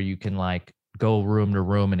 And then where you can like go room to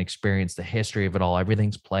room and experience the history of it all.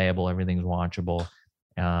 Everything's playable. Everything's watchable.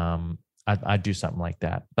 I'd do something like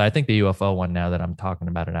that. But I think the UFO one, now that I'm talking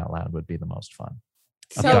about it out loud, would be the most fun.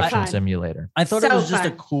 abduction simulator. I thought it was just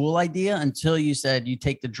a cool idea until you said you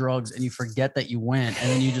take the drugs and you forget that you went and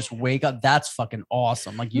then you just wake up. That's fucking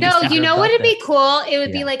awesome. Like you know what would be cool? It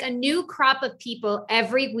would be like a new crop of people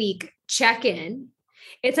every week check in.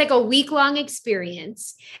 It's like a week-long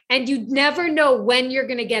experience and you never know when you're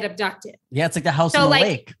going to get abducted. Yeah, it's like the house on the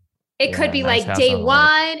lake. It could be like day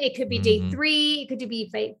 1. It could be day 3. It could be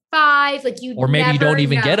day 5. Like or maybe you don't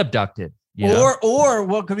even get abducted. Or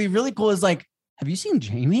what could be really cool is like, have you seen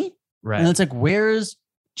Jamie? Right. And it's like, where's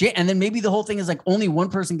Jamie? And then maybe the whole thing is like only one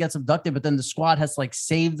person gets abducted, but then the squad has to like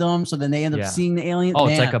save them. So then they end up seeing the alien. Oh,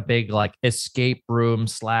 it's like a big like escape room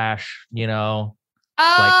 / you know.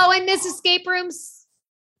 Oh, I miss escape rooms.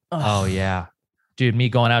 Oh yeah. Dude, me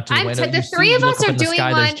going out to the window. The three of us are doing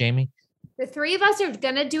one. There's Jamie. The 3 of us are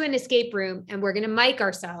going to do an escape room and we're going to mic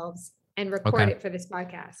ourselves and record it for this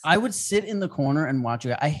podcast. I would sit in the corner and watch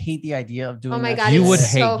it. I hate the idea of doing. Oh my God. You would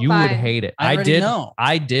hate it. I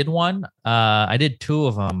did one. I did 2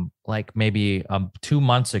 of them like maybe 2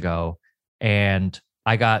 months ago and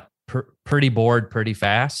I got pretty bored pretty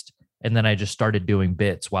fast. And then I just started doing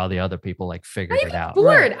bits while the other people like figured it out.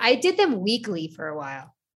 Bored. Right. I did them weekly for a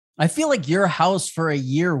while. I feel like your house for a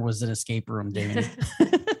year was an escape room, David.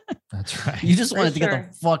 That's right. You just wanted to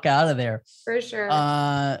get the fuck out of there. For sure.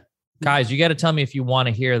 Guys, you got to tell me if you want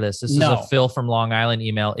to hear this. This is a Phil from Long Island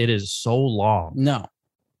email. It is so long. No,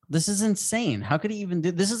 this is insane. How could he even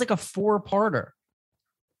do this? Is like a 4-parter.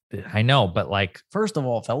 I know, but like, first of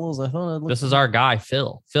all, fellas, I thought this is our guy,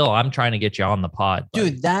 Phil. Phil, I'm trying to get you on the pod,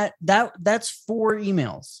 buddy. Dude. That's 4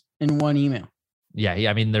 emails in one email. Yeah.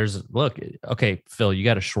 I mean, okay, Phil, you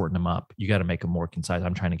got to shorten them up. You got to make them more concise.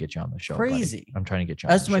 I'm trying to get you on the show. Crazy. Buddy. I'm trying to get you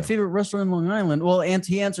on That's my favorite restaurant in Long Island. Well,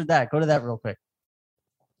 he answered that. Go to that real quick.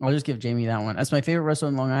 I'll just give Jamie that one. That's my favorite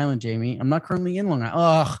restaurant in Long Island, Jamie. I'm not currently in Long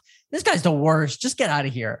Island. Ugh, this guy's the worst. Just get out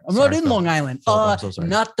of here. I'm not in Long Island. Phil, I'm so sorry.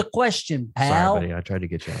 Not the question, pal. Sorry, buddy. I tried to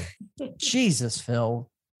get you on. Jesus, Phil.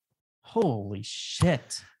 Holy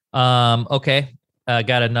shit. Okay.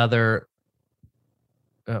 Got another.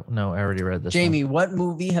 Oh, no, I already read this. Jamie, what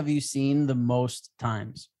movie have you seen the most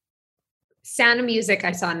times? Sound of Music,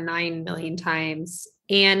 I saw 9 million times.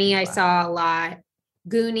 Annie, I saw a lot.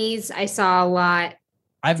 Goonies, I saw a lot.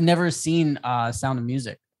 I've never seen Sound of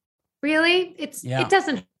Music. Really? It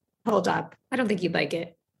doesn't hold up. I don't think you'd like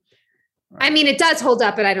it. Right. I mean, it does hold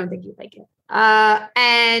up, but I don't think you'd like it.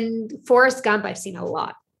 And Forrest Gump, I've seen a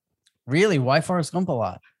lot. Really? Why Forrest Gump a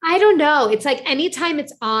lot? I don't know. It's like anytime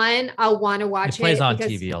it's on, I'll want to watch it. It plays on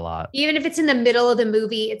TV a lot. Even if it's in the middle of the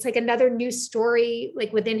movie, it's like another new story,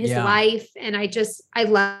 like within his life. And I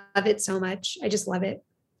love it so much. I just love it.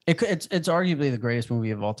 It's arguably the greatest movie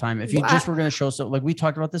of all time. If you just were going to show like we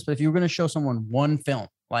talked about this, but if you were going to show someone one film,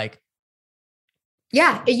 like.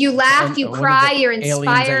 Yeah. You laugh, you cry, you're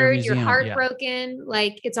inspired, you're heartbroken. Yeah.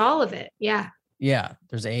 Like it's all of it. Yeah. Yeah.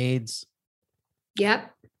 There's AIDS.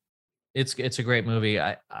 Yep. It's a great movie.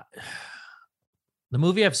 The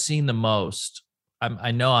movie I've seen the most,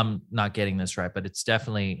 I know I'm not getting this right, but it's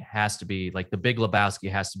definitely has to be like The Big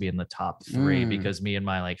Lebowski has to be in the top 3 because me and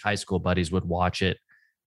my like high school buddies would watch it.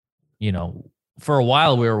 You know, for a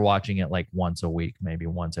while we were watching it like once a week, maybe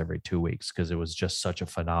once every 2 weeks, because it was just such a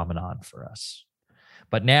phenomenon for us.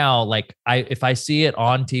 But now, like if I see it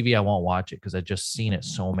on TV, I won't watch it because I've just seen it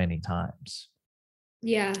so many times.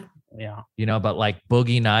 Yeah. Yeah. You know, but like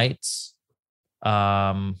Boogie Nights,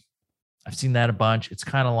 I've seen that a bunch. It's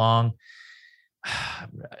kind of long.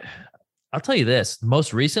 I'll tell you this,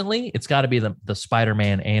 most recently, it's got to be the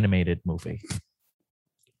Spider-Man animated movie.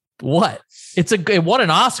 What? It won an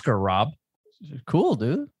Oscar, Rob. Cool,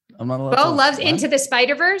 dude. I'm not allowed. Bo loves Into the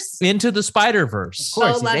Spider-Verse. Into the Spider-Verse.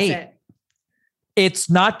 Bo loves it. It's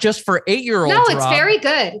not just for 8-year-olds. No, it's very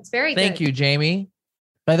good. It's very good. Thank you, Jamie.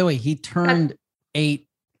 By the way, he turned 8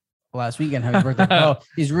 last weekend. Happy birthday, Bo.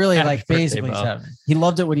 He's really like basically 7. He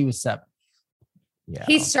loved it when he was 7. Yeah.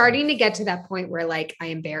 He's starting to get to that point where like I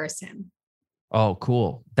embarrass him. Oh,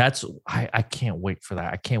 cool. I can't wait for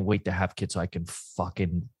that. I can't wait to have kids so I can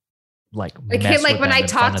fucking like the kid, like when I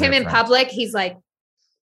talk to him in public, he's like,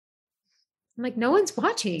 I'm like, no one's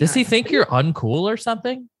watching. Does he think you're uncool or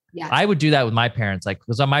something? Yeah. I would do that with my parents, like,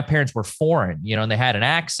 because my parents were foreign, you know, and they had an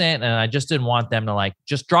accent, and I just didn't want them to like,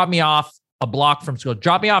 just drop me off a block from school.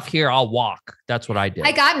 Drop me off here. I'll walk. That's what I did.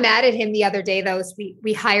 I got mad at him the other day, though.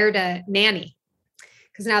 We hired a nanny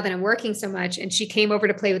because now that I'm working so much, and she came over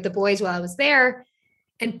to play with the boys while I was there.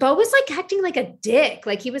 And Bo was like acting like a dick.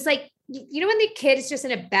 Like he was like, you know, when the kid is just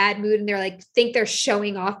in a bad mood and they're like, think they're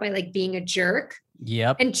showing off by like being a jerk.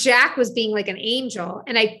 Yep. And Jack was being like an angel.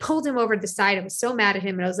 And I pulled him over to the side. I was so mad at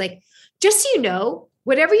him. And I was like, just so you know,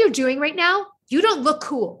 whatever you're doing right now, you don't look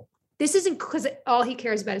cool. this isn't because all he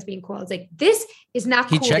cares about is being cool. It's like, this is not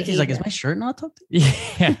cool. He checked. He's like, is my shirt not tucked?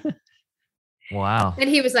 Yeah. Wow. And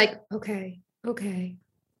he was like, okay.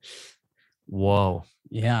 Whoa.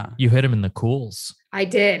 Yeah. You hit him in the cools. I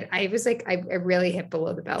did. I was like, I really hit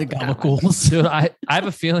below the belt. The gabacools. Dude, I have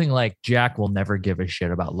a feeling like Jack will never give a shit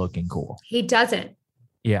about looking cool. He doesn't.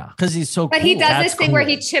 Yeah. Because he's so But cool. he does That's this thing cool. where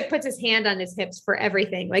he puts his hand on his hips for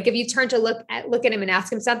everything. Like if you turn to look at him and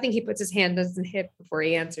ask him something, he puts his hand on his hip before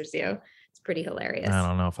he answers you. It's pretty hilarious. I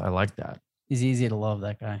don't know if I like that. He's easy to love,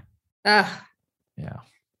 that guy. Yeah.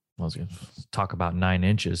 I was going to talk about 9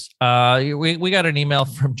 inches. We got an email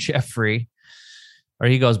from Jeffrey, or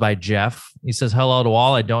he goes by Jeff. He says, hello to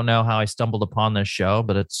all. I don't know how I stumbled upon this show,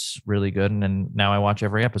 but it's really good. And now I watch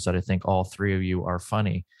every episode. I think all 3 of you are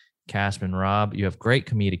funny. Casman, Rob, you have great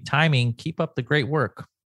comedic timing. Keep up the great work.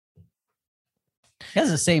 He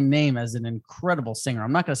has the same name as an incredible singer.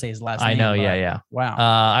 I'm not going to say his last name. I know. Yeah. Wow.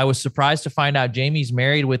 I was surprised to find out Jamie's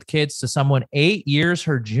married with kids to someone 8 years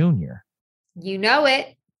her junior. You know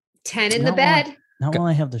it. 10 in the bed. Not while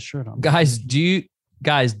I have the shirt on. Guys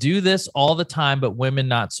do this all the time, but women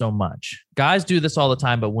not so much. Guys do this all the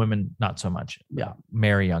time, but women not so much. Yeah.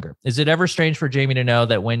 Marry younger. Is it ever strange for Jamie to know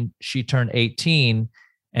that when she turned 18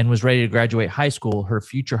 and was ready to graduate high school, her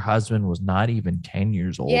future husband was not even 10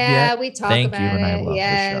 years old yet? We talk Thank about you, it. and I love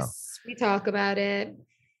Yes, we talk about it.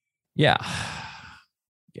 Yeah.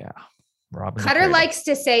 Robin Cutter likes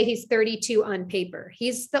to say he's 32 on paper.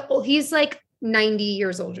 He's like 90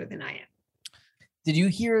 years older than I am. Did you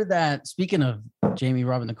hear that? Speaking of Jamie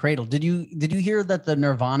Robin the Cradle, did you hear that the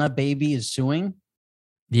Nirvana baby is suing?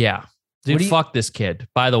 Yeah. Dude, fuck this kid.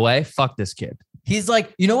 By the way, fuck this kid. He's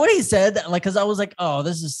like, you know what he said? Like, cause I was like, oh,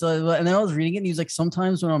 this is so, and then I was reading it and he's like,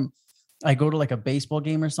 sometimes when I go to like a baseball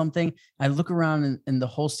game or something, I look around in the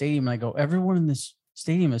whole stadium and I go, everyone in this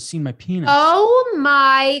stadium has seen my penis. Oh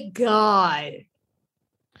my God.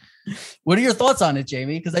 What are your thoughts on it,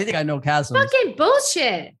 Jamie? Because I think I know Cassie. Fucking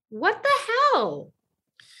bullshit. What the hell?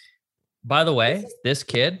 By the way, this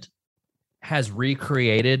kid has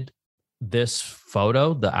recreated this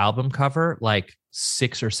photo, the album cover, like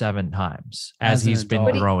 6 or 7 times as he's been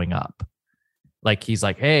growing up. Like he's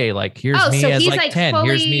like, hey, like here's me as like 10,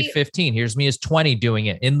 here's me 15, here's me as 20 doing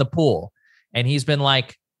it in the pool. And he's been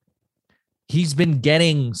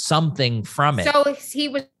getting something from it. So he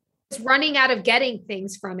was running out of getting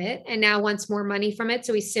things from it and now wants more money from it.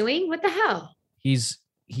 So he's suing. What the hell? He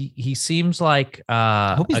seems like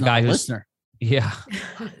I hope he's a guy not a who's listener. Yeah.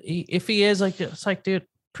 If he is, like, it's like, dude,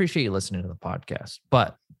 appreciate you listening to the podcast,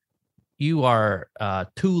 but you are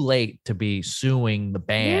too late to be suing the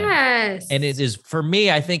band. Yes. And it is, for me,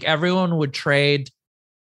 I think everyone would trade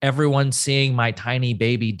everyone seeing my tiny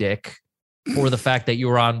baby dick for the fact that you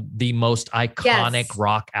were on the most iconic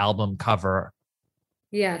rock album cover.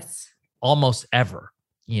 Yes. Almost ever,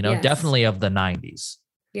 definitely of the 90s.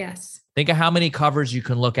 Yes. Think of how many covers you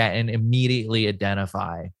can look at and immediately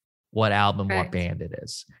identify what album, what band it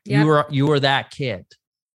is. Yep. You were that kid.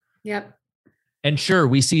 Yep. And sure,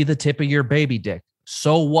 we see the tip of your baby dick.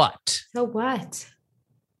 So what? So what?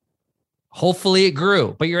 Hopefully it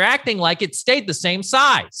grew, but you're acting like it stayed the same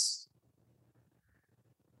size.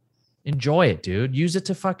 Enjoy it, dude. Use it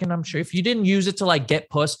to fucking, I'm sure if you didn't use it to like get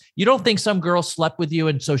puss, you don't think some girl slept with you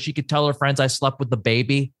and so she could tell her friends, I slept with the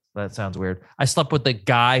baby. That sounds weird. I slept with the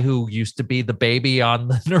guy who used to be the baby on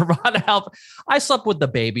the Nirvana album. I slept with the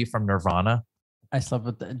baby from Nirvana. I slept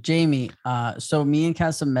with Jamie. So me and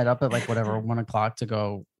Cassie met up at like whatever 1 o'clock to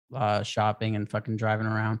go shopping and fucking driving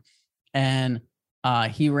around, and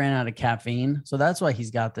he ran out of caffeine, so that's why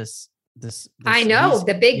he's got this. I know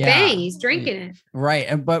the Big Bang. He's drinking it,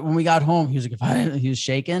 right? But when we got home, he was like, he was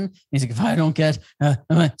shaking. He's like, if I don't get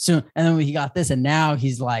soon, and then he got this, and now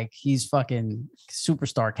he's fucking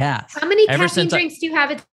superstar Cass. How many caffeine drinks do you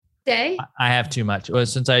have a day? I have too much. Well,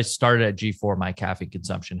 since I started at G4, my caffeine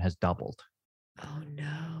consumption has doubled. Oh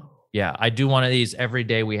no. Yeah, I do one of these every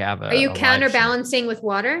day. We have Are you counterbalancing with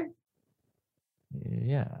water?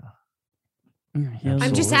 Yeah.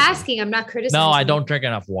 I'm just asking. I'm not criticizing. No, I don't drink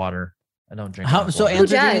enough water. I don't drink. So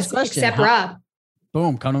answer Jamie's question. Except Rob.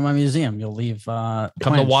 Boom. Come to my museum. You'll leave. Come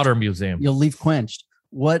to Water Museum. You'll leave quenched.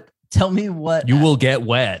 Tell me what. You will get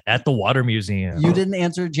wet at the Water Museum. You didn't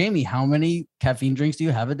answer Jamie. How many caffeine drinks do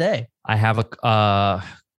you have a day? I have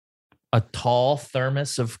a tall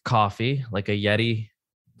thermos of coffee, like a Yeti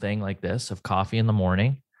thing like this, of coffee in the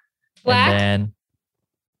morning. Black? And then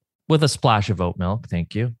with a splash of oat milk.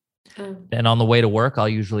 Thank you. And on the way to work, I'll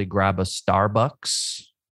usually grab a Starbucks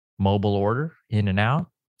mobile order, in and out.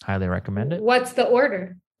 Highly recommend it. What's the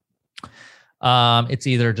order? It's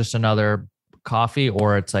either just another coffee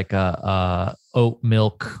or it's like a oat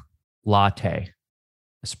milk latte,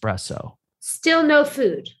 espresso. Still no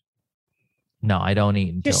food. No, I don't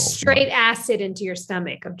eat until just straight acid into your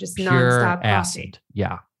stomach of just pure nonstop acid.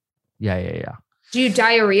 coffee. Yeah. Do you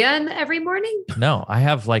diarrhea every morning? No, I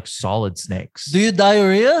have like solid snakes. Do you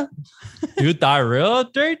diarrhea? Do you diarrhea,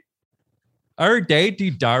 dude? Every day, do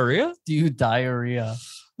you diarrhea? Do you diarrhea?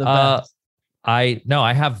 The best.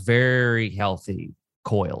 I have very healthy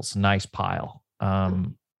coils, nice pile.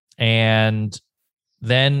 And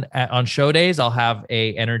then on show days, I'll have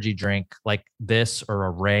a energy drink like this or a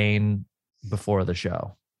Reign before the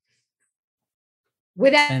show.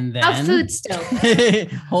 Without food still.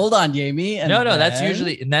 Hold on, Jamie. No, that's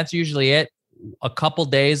usually it. A couple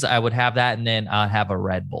days I would have that, and then I'd have a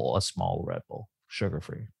Red Bull, a small Red Bull,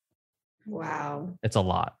 sugar-free. Wow. It's a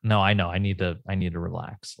lot. No, I know. I need to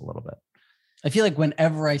relax a little bit. I feel like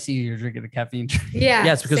whenever I see you, you're drinking a caffeine drink. Yeah.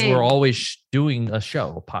 Yes, because we're always doing a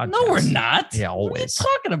show, a podcast. No, we're not. Yeah, always. What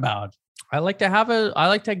are you talking about? I like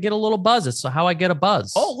to get a little buzz. It's how I get a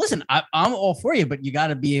buzz. Oh, listen, I'm all for you, but you got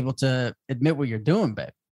to be able to admit what you're doing, babe.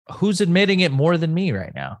 Who's admitting it more than me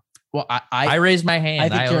right now? Well, I raised my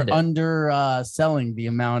hand. I think you're underselling the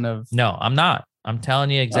amount of. No, I'm not. I'm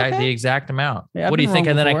telling you the exact amount. Yeah, what do you think?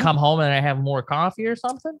 And then I come home and I have more coffee or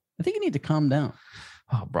something? I think you need to calm down.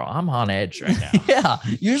 Oh, bro, I'm on edge right now. Yeah,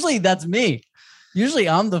 usually that's me. Usually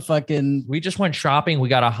I'm the fucking. We just went shopping. We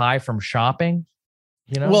got a high from shopping.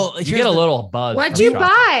 You know, well, you get a little buzz. What'd you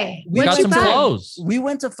buy? We got some clothes. We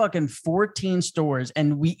went to fucking 14 stores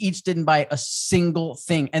and we each didn't buy a single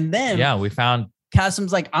thing. And then we found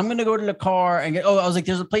Kasim's like, I'm gonna go to the car and get. Oh, I was like,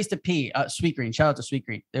 there's a place to pee. Sweetgreen. Shout out to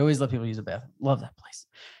Sweetgreen. They always let people use a bathroom. Love that place.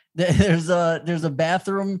 There's a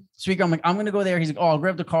bathroom. Sweetgreen. I'm like, I'm gonna go there. He's like, oh, I'll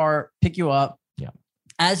grab the car, pick you up. Yeah.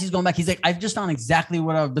 As he's going back, he's like, I've just found exactly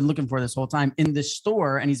what I've been looking for this whole time in this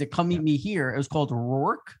store. And he's like, come meet me here. It was called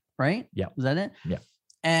Rourke, right? Yeah. Was that it? Yeah.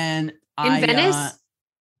 And in Venice?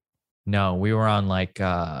 No, we were on like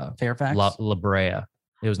Fairfax, La Brea.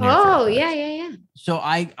 It was near Fairfax. Yeah. So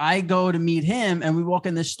I go to meet him and we walk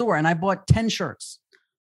in this store and I bought 10 shirts.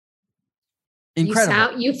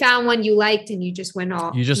 Incredible. You found one you liked and you just went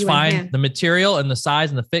all. You just find the material and the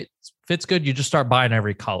size and the fits good. You just start buying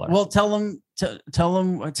every color. Well, tell him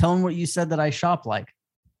what you said that I shop like.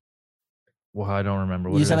 Well, I don't remember.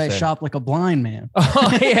 What you said I shop like a blind man.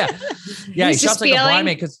 Oh, yeah. Yeah, he shops like a blind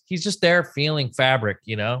man because he's just there feeling fabric,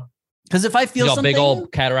 you know? Because if I feel something. Big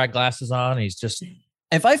old cataract glasses on. He's just.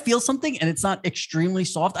 If I feel something and it's not extremely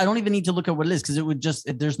soft, I don't even need to look at what it is because it would just,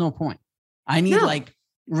 there's no point. I need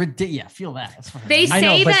feel that. They say I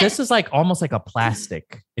know, but that this is like almost like a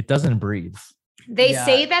plastic. It doesn't breathe. They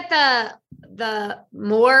say that the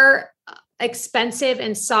more expensive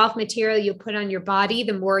and soft material you put on your body,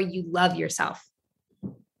 the more you love yourself.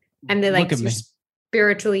 And they like to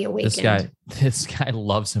spiritually awakened. This guy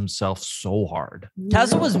loves himself so hard.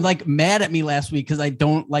 Tessa was like mad at me last week because I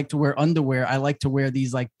don't like to wear underwear. I like to wear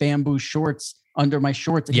these like bamboo shorts under my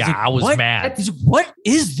shorts. And yeah, like, I was mad. He's like, what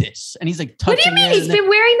is this? And he's like, what do you mean? He's been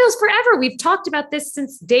wearing those forever. We've talked about this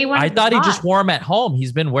since day one. I thought he just wore them at home.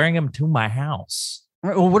 He's been wearing them to my house.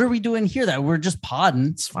 Right, well, what are we doing here? That we're just podding.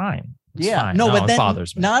 It's fine. But then it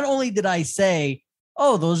bothers me. Not only did I say,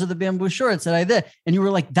 oh, those are the bamboo shorts that I did. And you were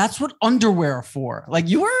like, that's what underwear are for. Like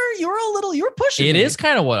you were pushing. It is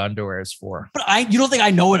kind of what underwear is for. But you don't think I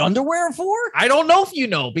know what underwear are for? I don't know if you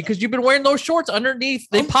know because you've been wearing those shorts underneath.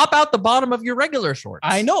 They pop out the bottom of your regular shorts.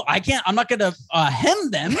 I know. I'm not going to hem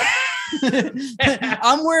them.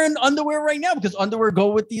 I'm wearing underwear right now because underwear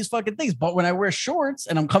go with these fucking things. But when I wear shorts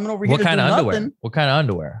and I'm coming over here, what kind of underwear? What kind of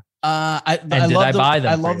underwear? I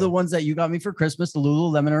love the ones that you got me for Christmas. The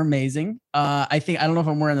Lululemon are amazing. I don't know if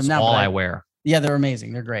I'm wearing them now. All I wear. Yeah, they're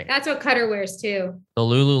amazing. They're great. That's what Cutter wears too. The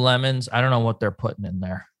Lululemons. I don't know what they're putting in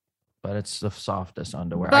there, but it's the softest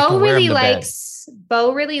underwear. Bo really likes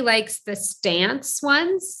the Stance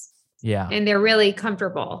ones. Yeah, and they're really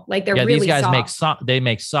comfortable. Like they're really these guys soft.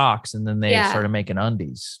 make socks and then they started making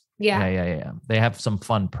undies. Yeah. They have some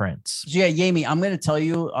fun prints. So Jamie, I'm going to tell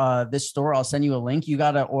you this store. I'll send you a link. You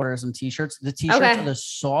got to order some t-shirts. The t-shirts are the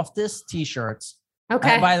softest t-shirts.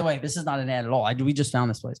 Okay. By the way, this is not an ad at all. We just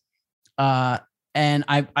found this place. And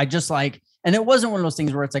I just like, and it wasn't one of those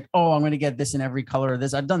things where it's like, oh, I'm going to get this in every color of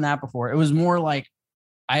this. I've done that before. It was more like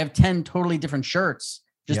I have 10 totally different shirts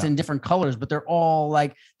just in different colors, but they're all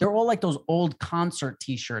like those old concert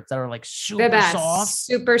t-shirts that are like super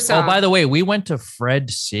soft. Oh, by the way, we went to Fred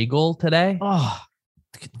Segal today. Oh,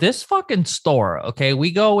 this fucking store. Okay.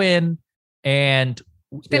 We go in and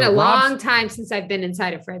it's been a long time since I've been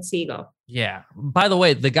inside of Fred Segal. Yeah. By the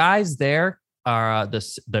way, the guys there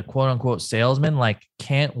the quote unquote salesman like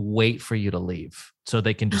can't wait for you to leave so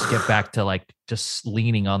they can just get back to like just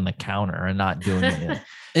leaning on the counter and not doing it.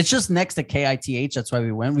 It's just next to KITH. That's why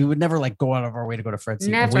we went. We would never like go out of our way to go to Fred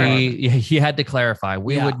Siegel. He had to clarify.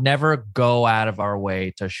 We would never go out of our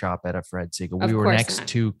way to shop at a Fred Siegel. We were next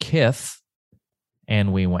to Kith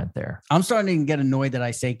and we went there. I'm starting to get annoyed that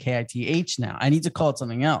I say KITH now. I need to call it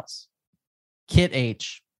something else. Kit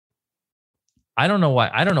H. I don't know why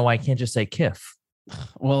I can't just say Kith.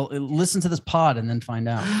 Well, listen to this pod and then find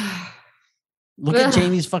out. Look at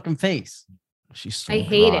Jamie's fucking face. She's so I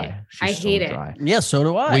hate it. I hate it. Yeah, so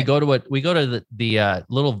do I. We go to the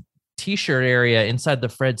little t-shirt area inside the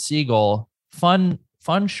Fred Siegel. Fun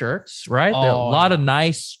shirts, right? A lot of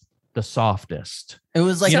nice, the softest. It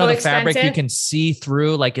was like the fabric you can see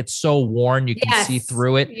through, like it's so worn you can see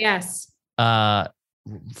through it. Yes.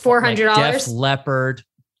 $400. Def Leopard.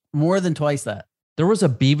 More than twice that. There was a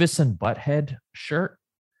Beavis and Butthead shirt.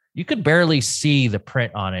 You could barely see the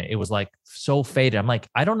print on it. It was like so faded. I'm like,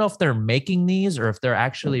 I don't know if they're making these or if they're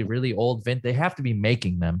actually really old vint. They have to be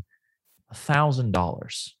making them.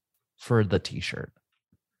 $1,000 for the t-shirt.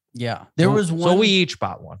 Yeah. There was one. So we each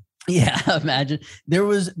bought one. Yeah. Imagine there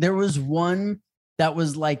was one that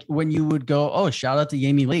was like when you would go, shout out to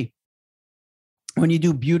Jamie Lee. When you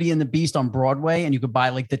do Beauty and the Beast on Broadway and you could buy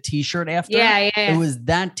like the t-shirt after. Yeah. It was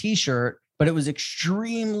that t-shirt, but it was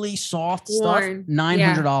extremely soft stuff.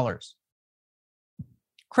 $900.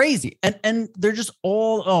 Crazy. And they're just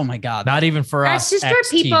all, oh my God. Not even for us. That's just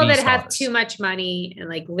for people that have too much money and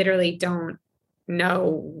like literally don't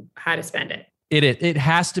know how to spend it. It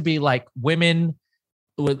has to be like women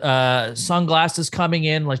with sunglasses coming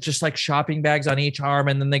in, like just like shopping bags on each arm.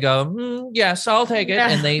 And then they go, yes, I'll take it.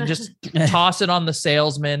 And they just toss it on the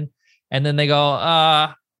salesman. And then they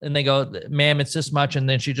go, ma'am, it's this much. And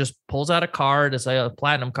then she just pulls out a card. It's like a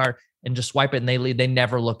platinum card and just swipe it. And they leave. They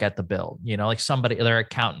never look at the bill. You know, like their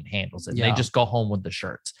accountant handles it. Yeah. They just go home with the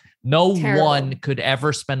shirts. No one could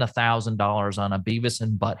ever spend $1,000 on a Beavis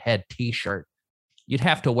and Butthead t-shirt. You'd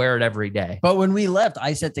have to wear it every day. But when we left,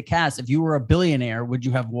 I said to Cass, if you were a billionaire, would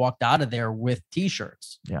you have walked out of there with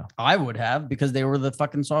t-shirts? Yeah, I would have, because they were the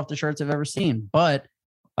fucking softest shirts I've ever seen. But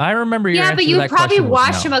I remember your answer. But you probably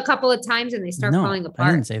washed them a couple of times and they start falling apart.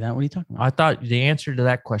 I didn't say that. What are you talking about? I thought the answer to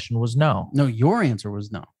that question was no. No, your answer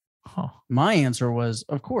was no. Huh. My answer was,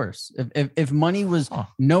 of course. If money was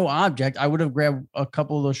no object, I would have grabbed a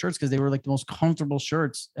couple of those shirts because they were like the most comfortable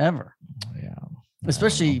shirts ever. Yeah.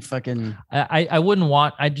 Especially fucking.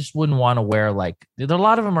 I just wouldn't want to wear like, a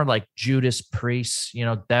lot of them are like Judas Priest,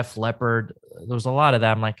 Def Leppard. There was a lot of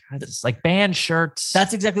that. I'm like, it's like band shirts.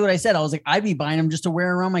 That's exactly what I said. I was like, I'd be buying them just to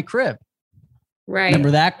wear around my crib. Right.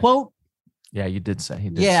 Remember that quote? Yeah, you did say. He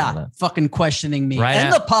did. Yeah, say that. Fucking questioning me.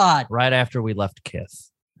 And the pod. Right after we left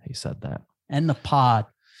Kith, he said that. And the pod.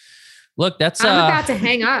 Look, that's. I'm about to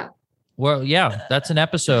hang up. Well, yeah, that's an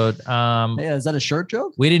episode. Yeah, is that a shirt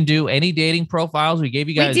joke? We didn't do any dating profiles. We gave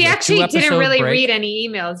you guys. We actually didn't really read any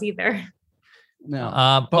emails either.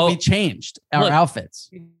 No, but we changed our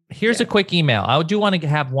outfits. Here's a quick email. I do want to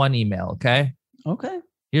have one email. Okay. Okay.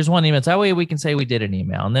 Here's one email. That way we can say we did an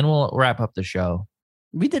email, and then we'll wrap up the show.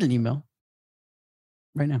 We did an email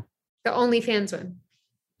right now. The OnlyFans one.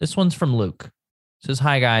 This one's from Luke. It says,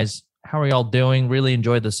 "Hi guys, how are y'all doing? Really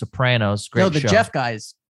enjoyed The Sopranos. Great show." No, the Jeff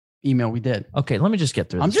guys. Email we did. Okay, let me just get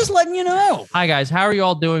through. I'm just letting you know. Hi guys, how are you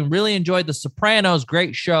all doing? Really enjoyed The Sopranos.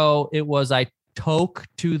 Great show. It was I took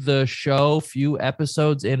to the show, few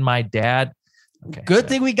episodes in my dad. Okay, good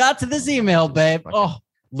thing we got to this email, babe. Oh,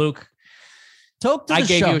 Luke, toke to the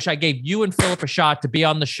show. I gave you and Philip a shot to be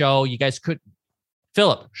on the show. You guys could.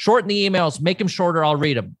 Philip, shorten the emails, make them shorter. I'll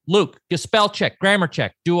read them. Luke, you spell check, grammar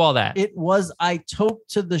check, do all that. It was I took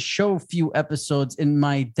to the show few episodes in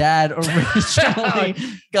my dad originally.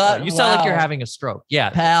 God, you sound like you're having a stroke. Yeah.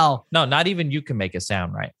 Pal. No, not even you can make it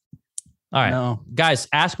sound right. All right. No. Guys,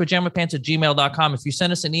 askpajamapants@gmail.com. If you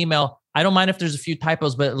send us an email, I don't mind if there's a few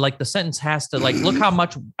typos, but like the sentence has to like, look how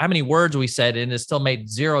many words we said and it still made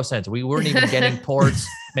zero sense. We weren't even getting towards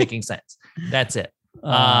making sense. That's it.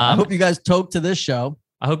 I hope you guys toke to this show.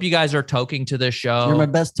 I hope you guys are toking to this show. You're my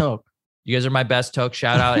best toke. You guys are my best toke.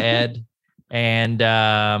 Shout out Ed. And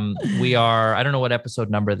we are, I don't know what episode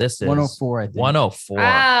number this is. 104, I think. 104. Oh,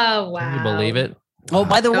 wow. Can you believe it? Oh,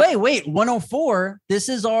 by the way, wait, 104. This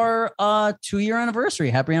is our 2-year anniversary.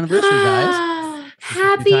 Happy anniversary, guys.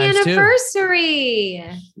 Happy anniversary.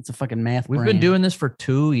 It's a fucking math. We've been doing this for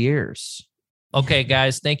 2 years. Okay,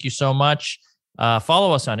 guys, thank you so much.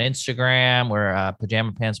 Follow us on Instagram. We're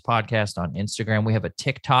Pajama Pants Podcast on Instagram. We have a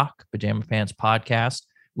TikTok, Pajama Pants Podcast.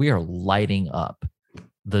 We are lighting up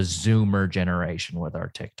the Zoomer generation with our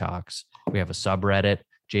TikToks. We have a subreddit.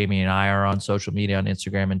 Jamie and I are on social media on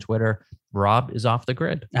Instagram and Twitter. Rob is off the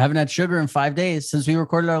grid. I haven't had sugar in 5 days since we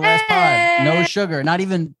recorded our last pod. No sugar, not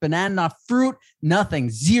even banana, not fruit, nothing,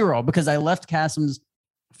 zero, because I left Kasim's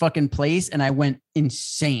fucking place and I went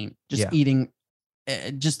insane, just eating,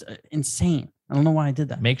 just insane. I don't know why I did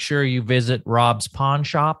that. Make sure you visit Rob's pawn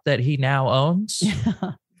shop that he now owns,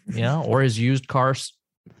 or his used cars.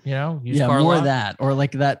 Used car more lot. of that, or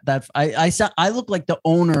like that. I look like the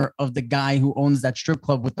owner of the guy who owns that strip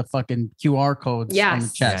club with the fucking QR codes on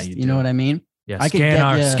the chest. You know what I mean? Yeah, I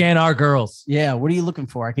scan our girls. Yeah, what are you looking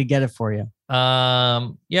for? I could get it for you.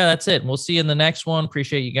 That's it. We'll see you in the next one.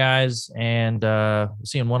 Appreciate you guys, and we'll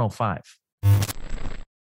see you in 105.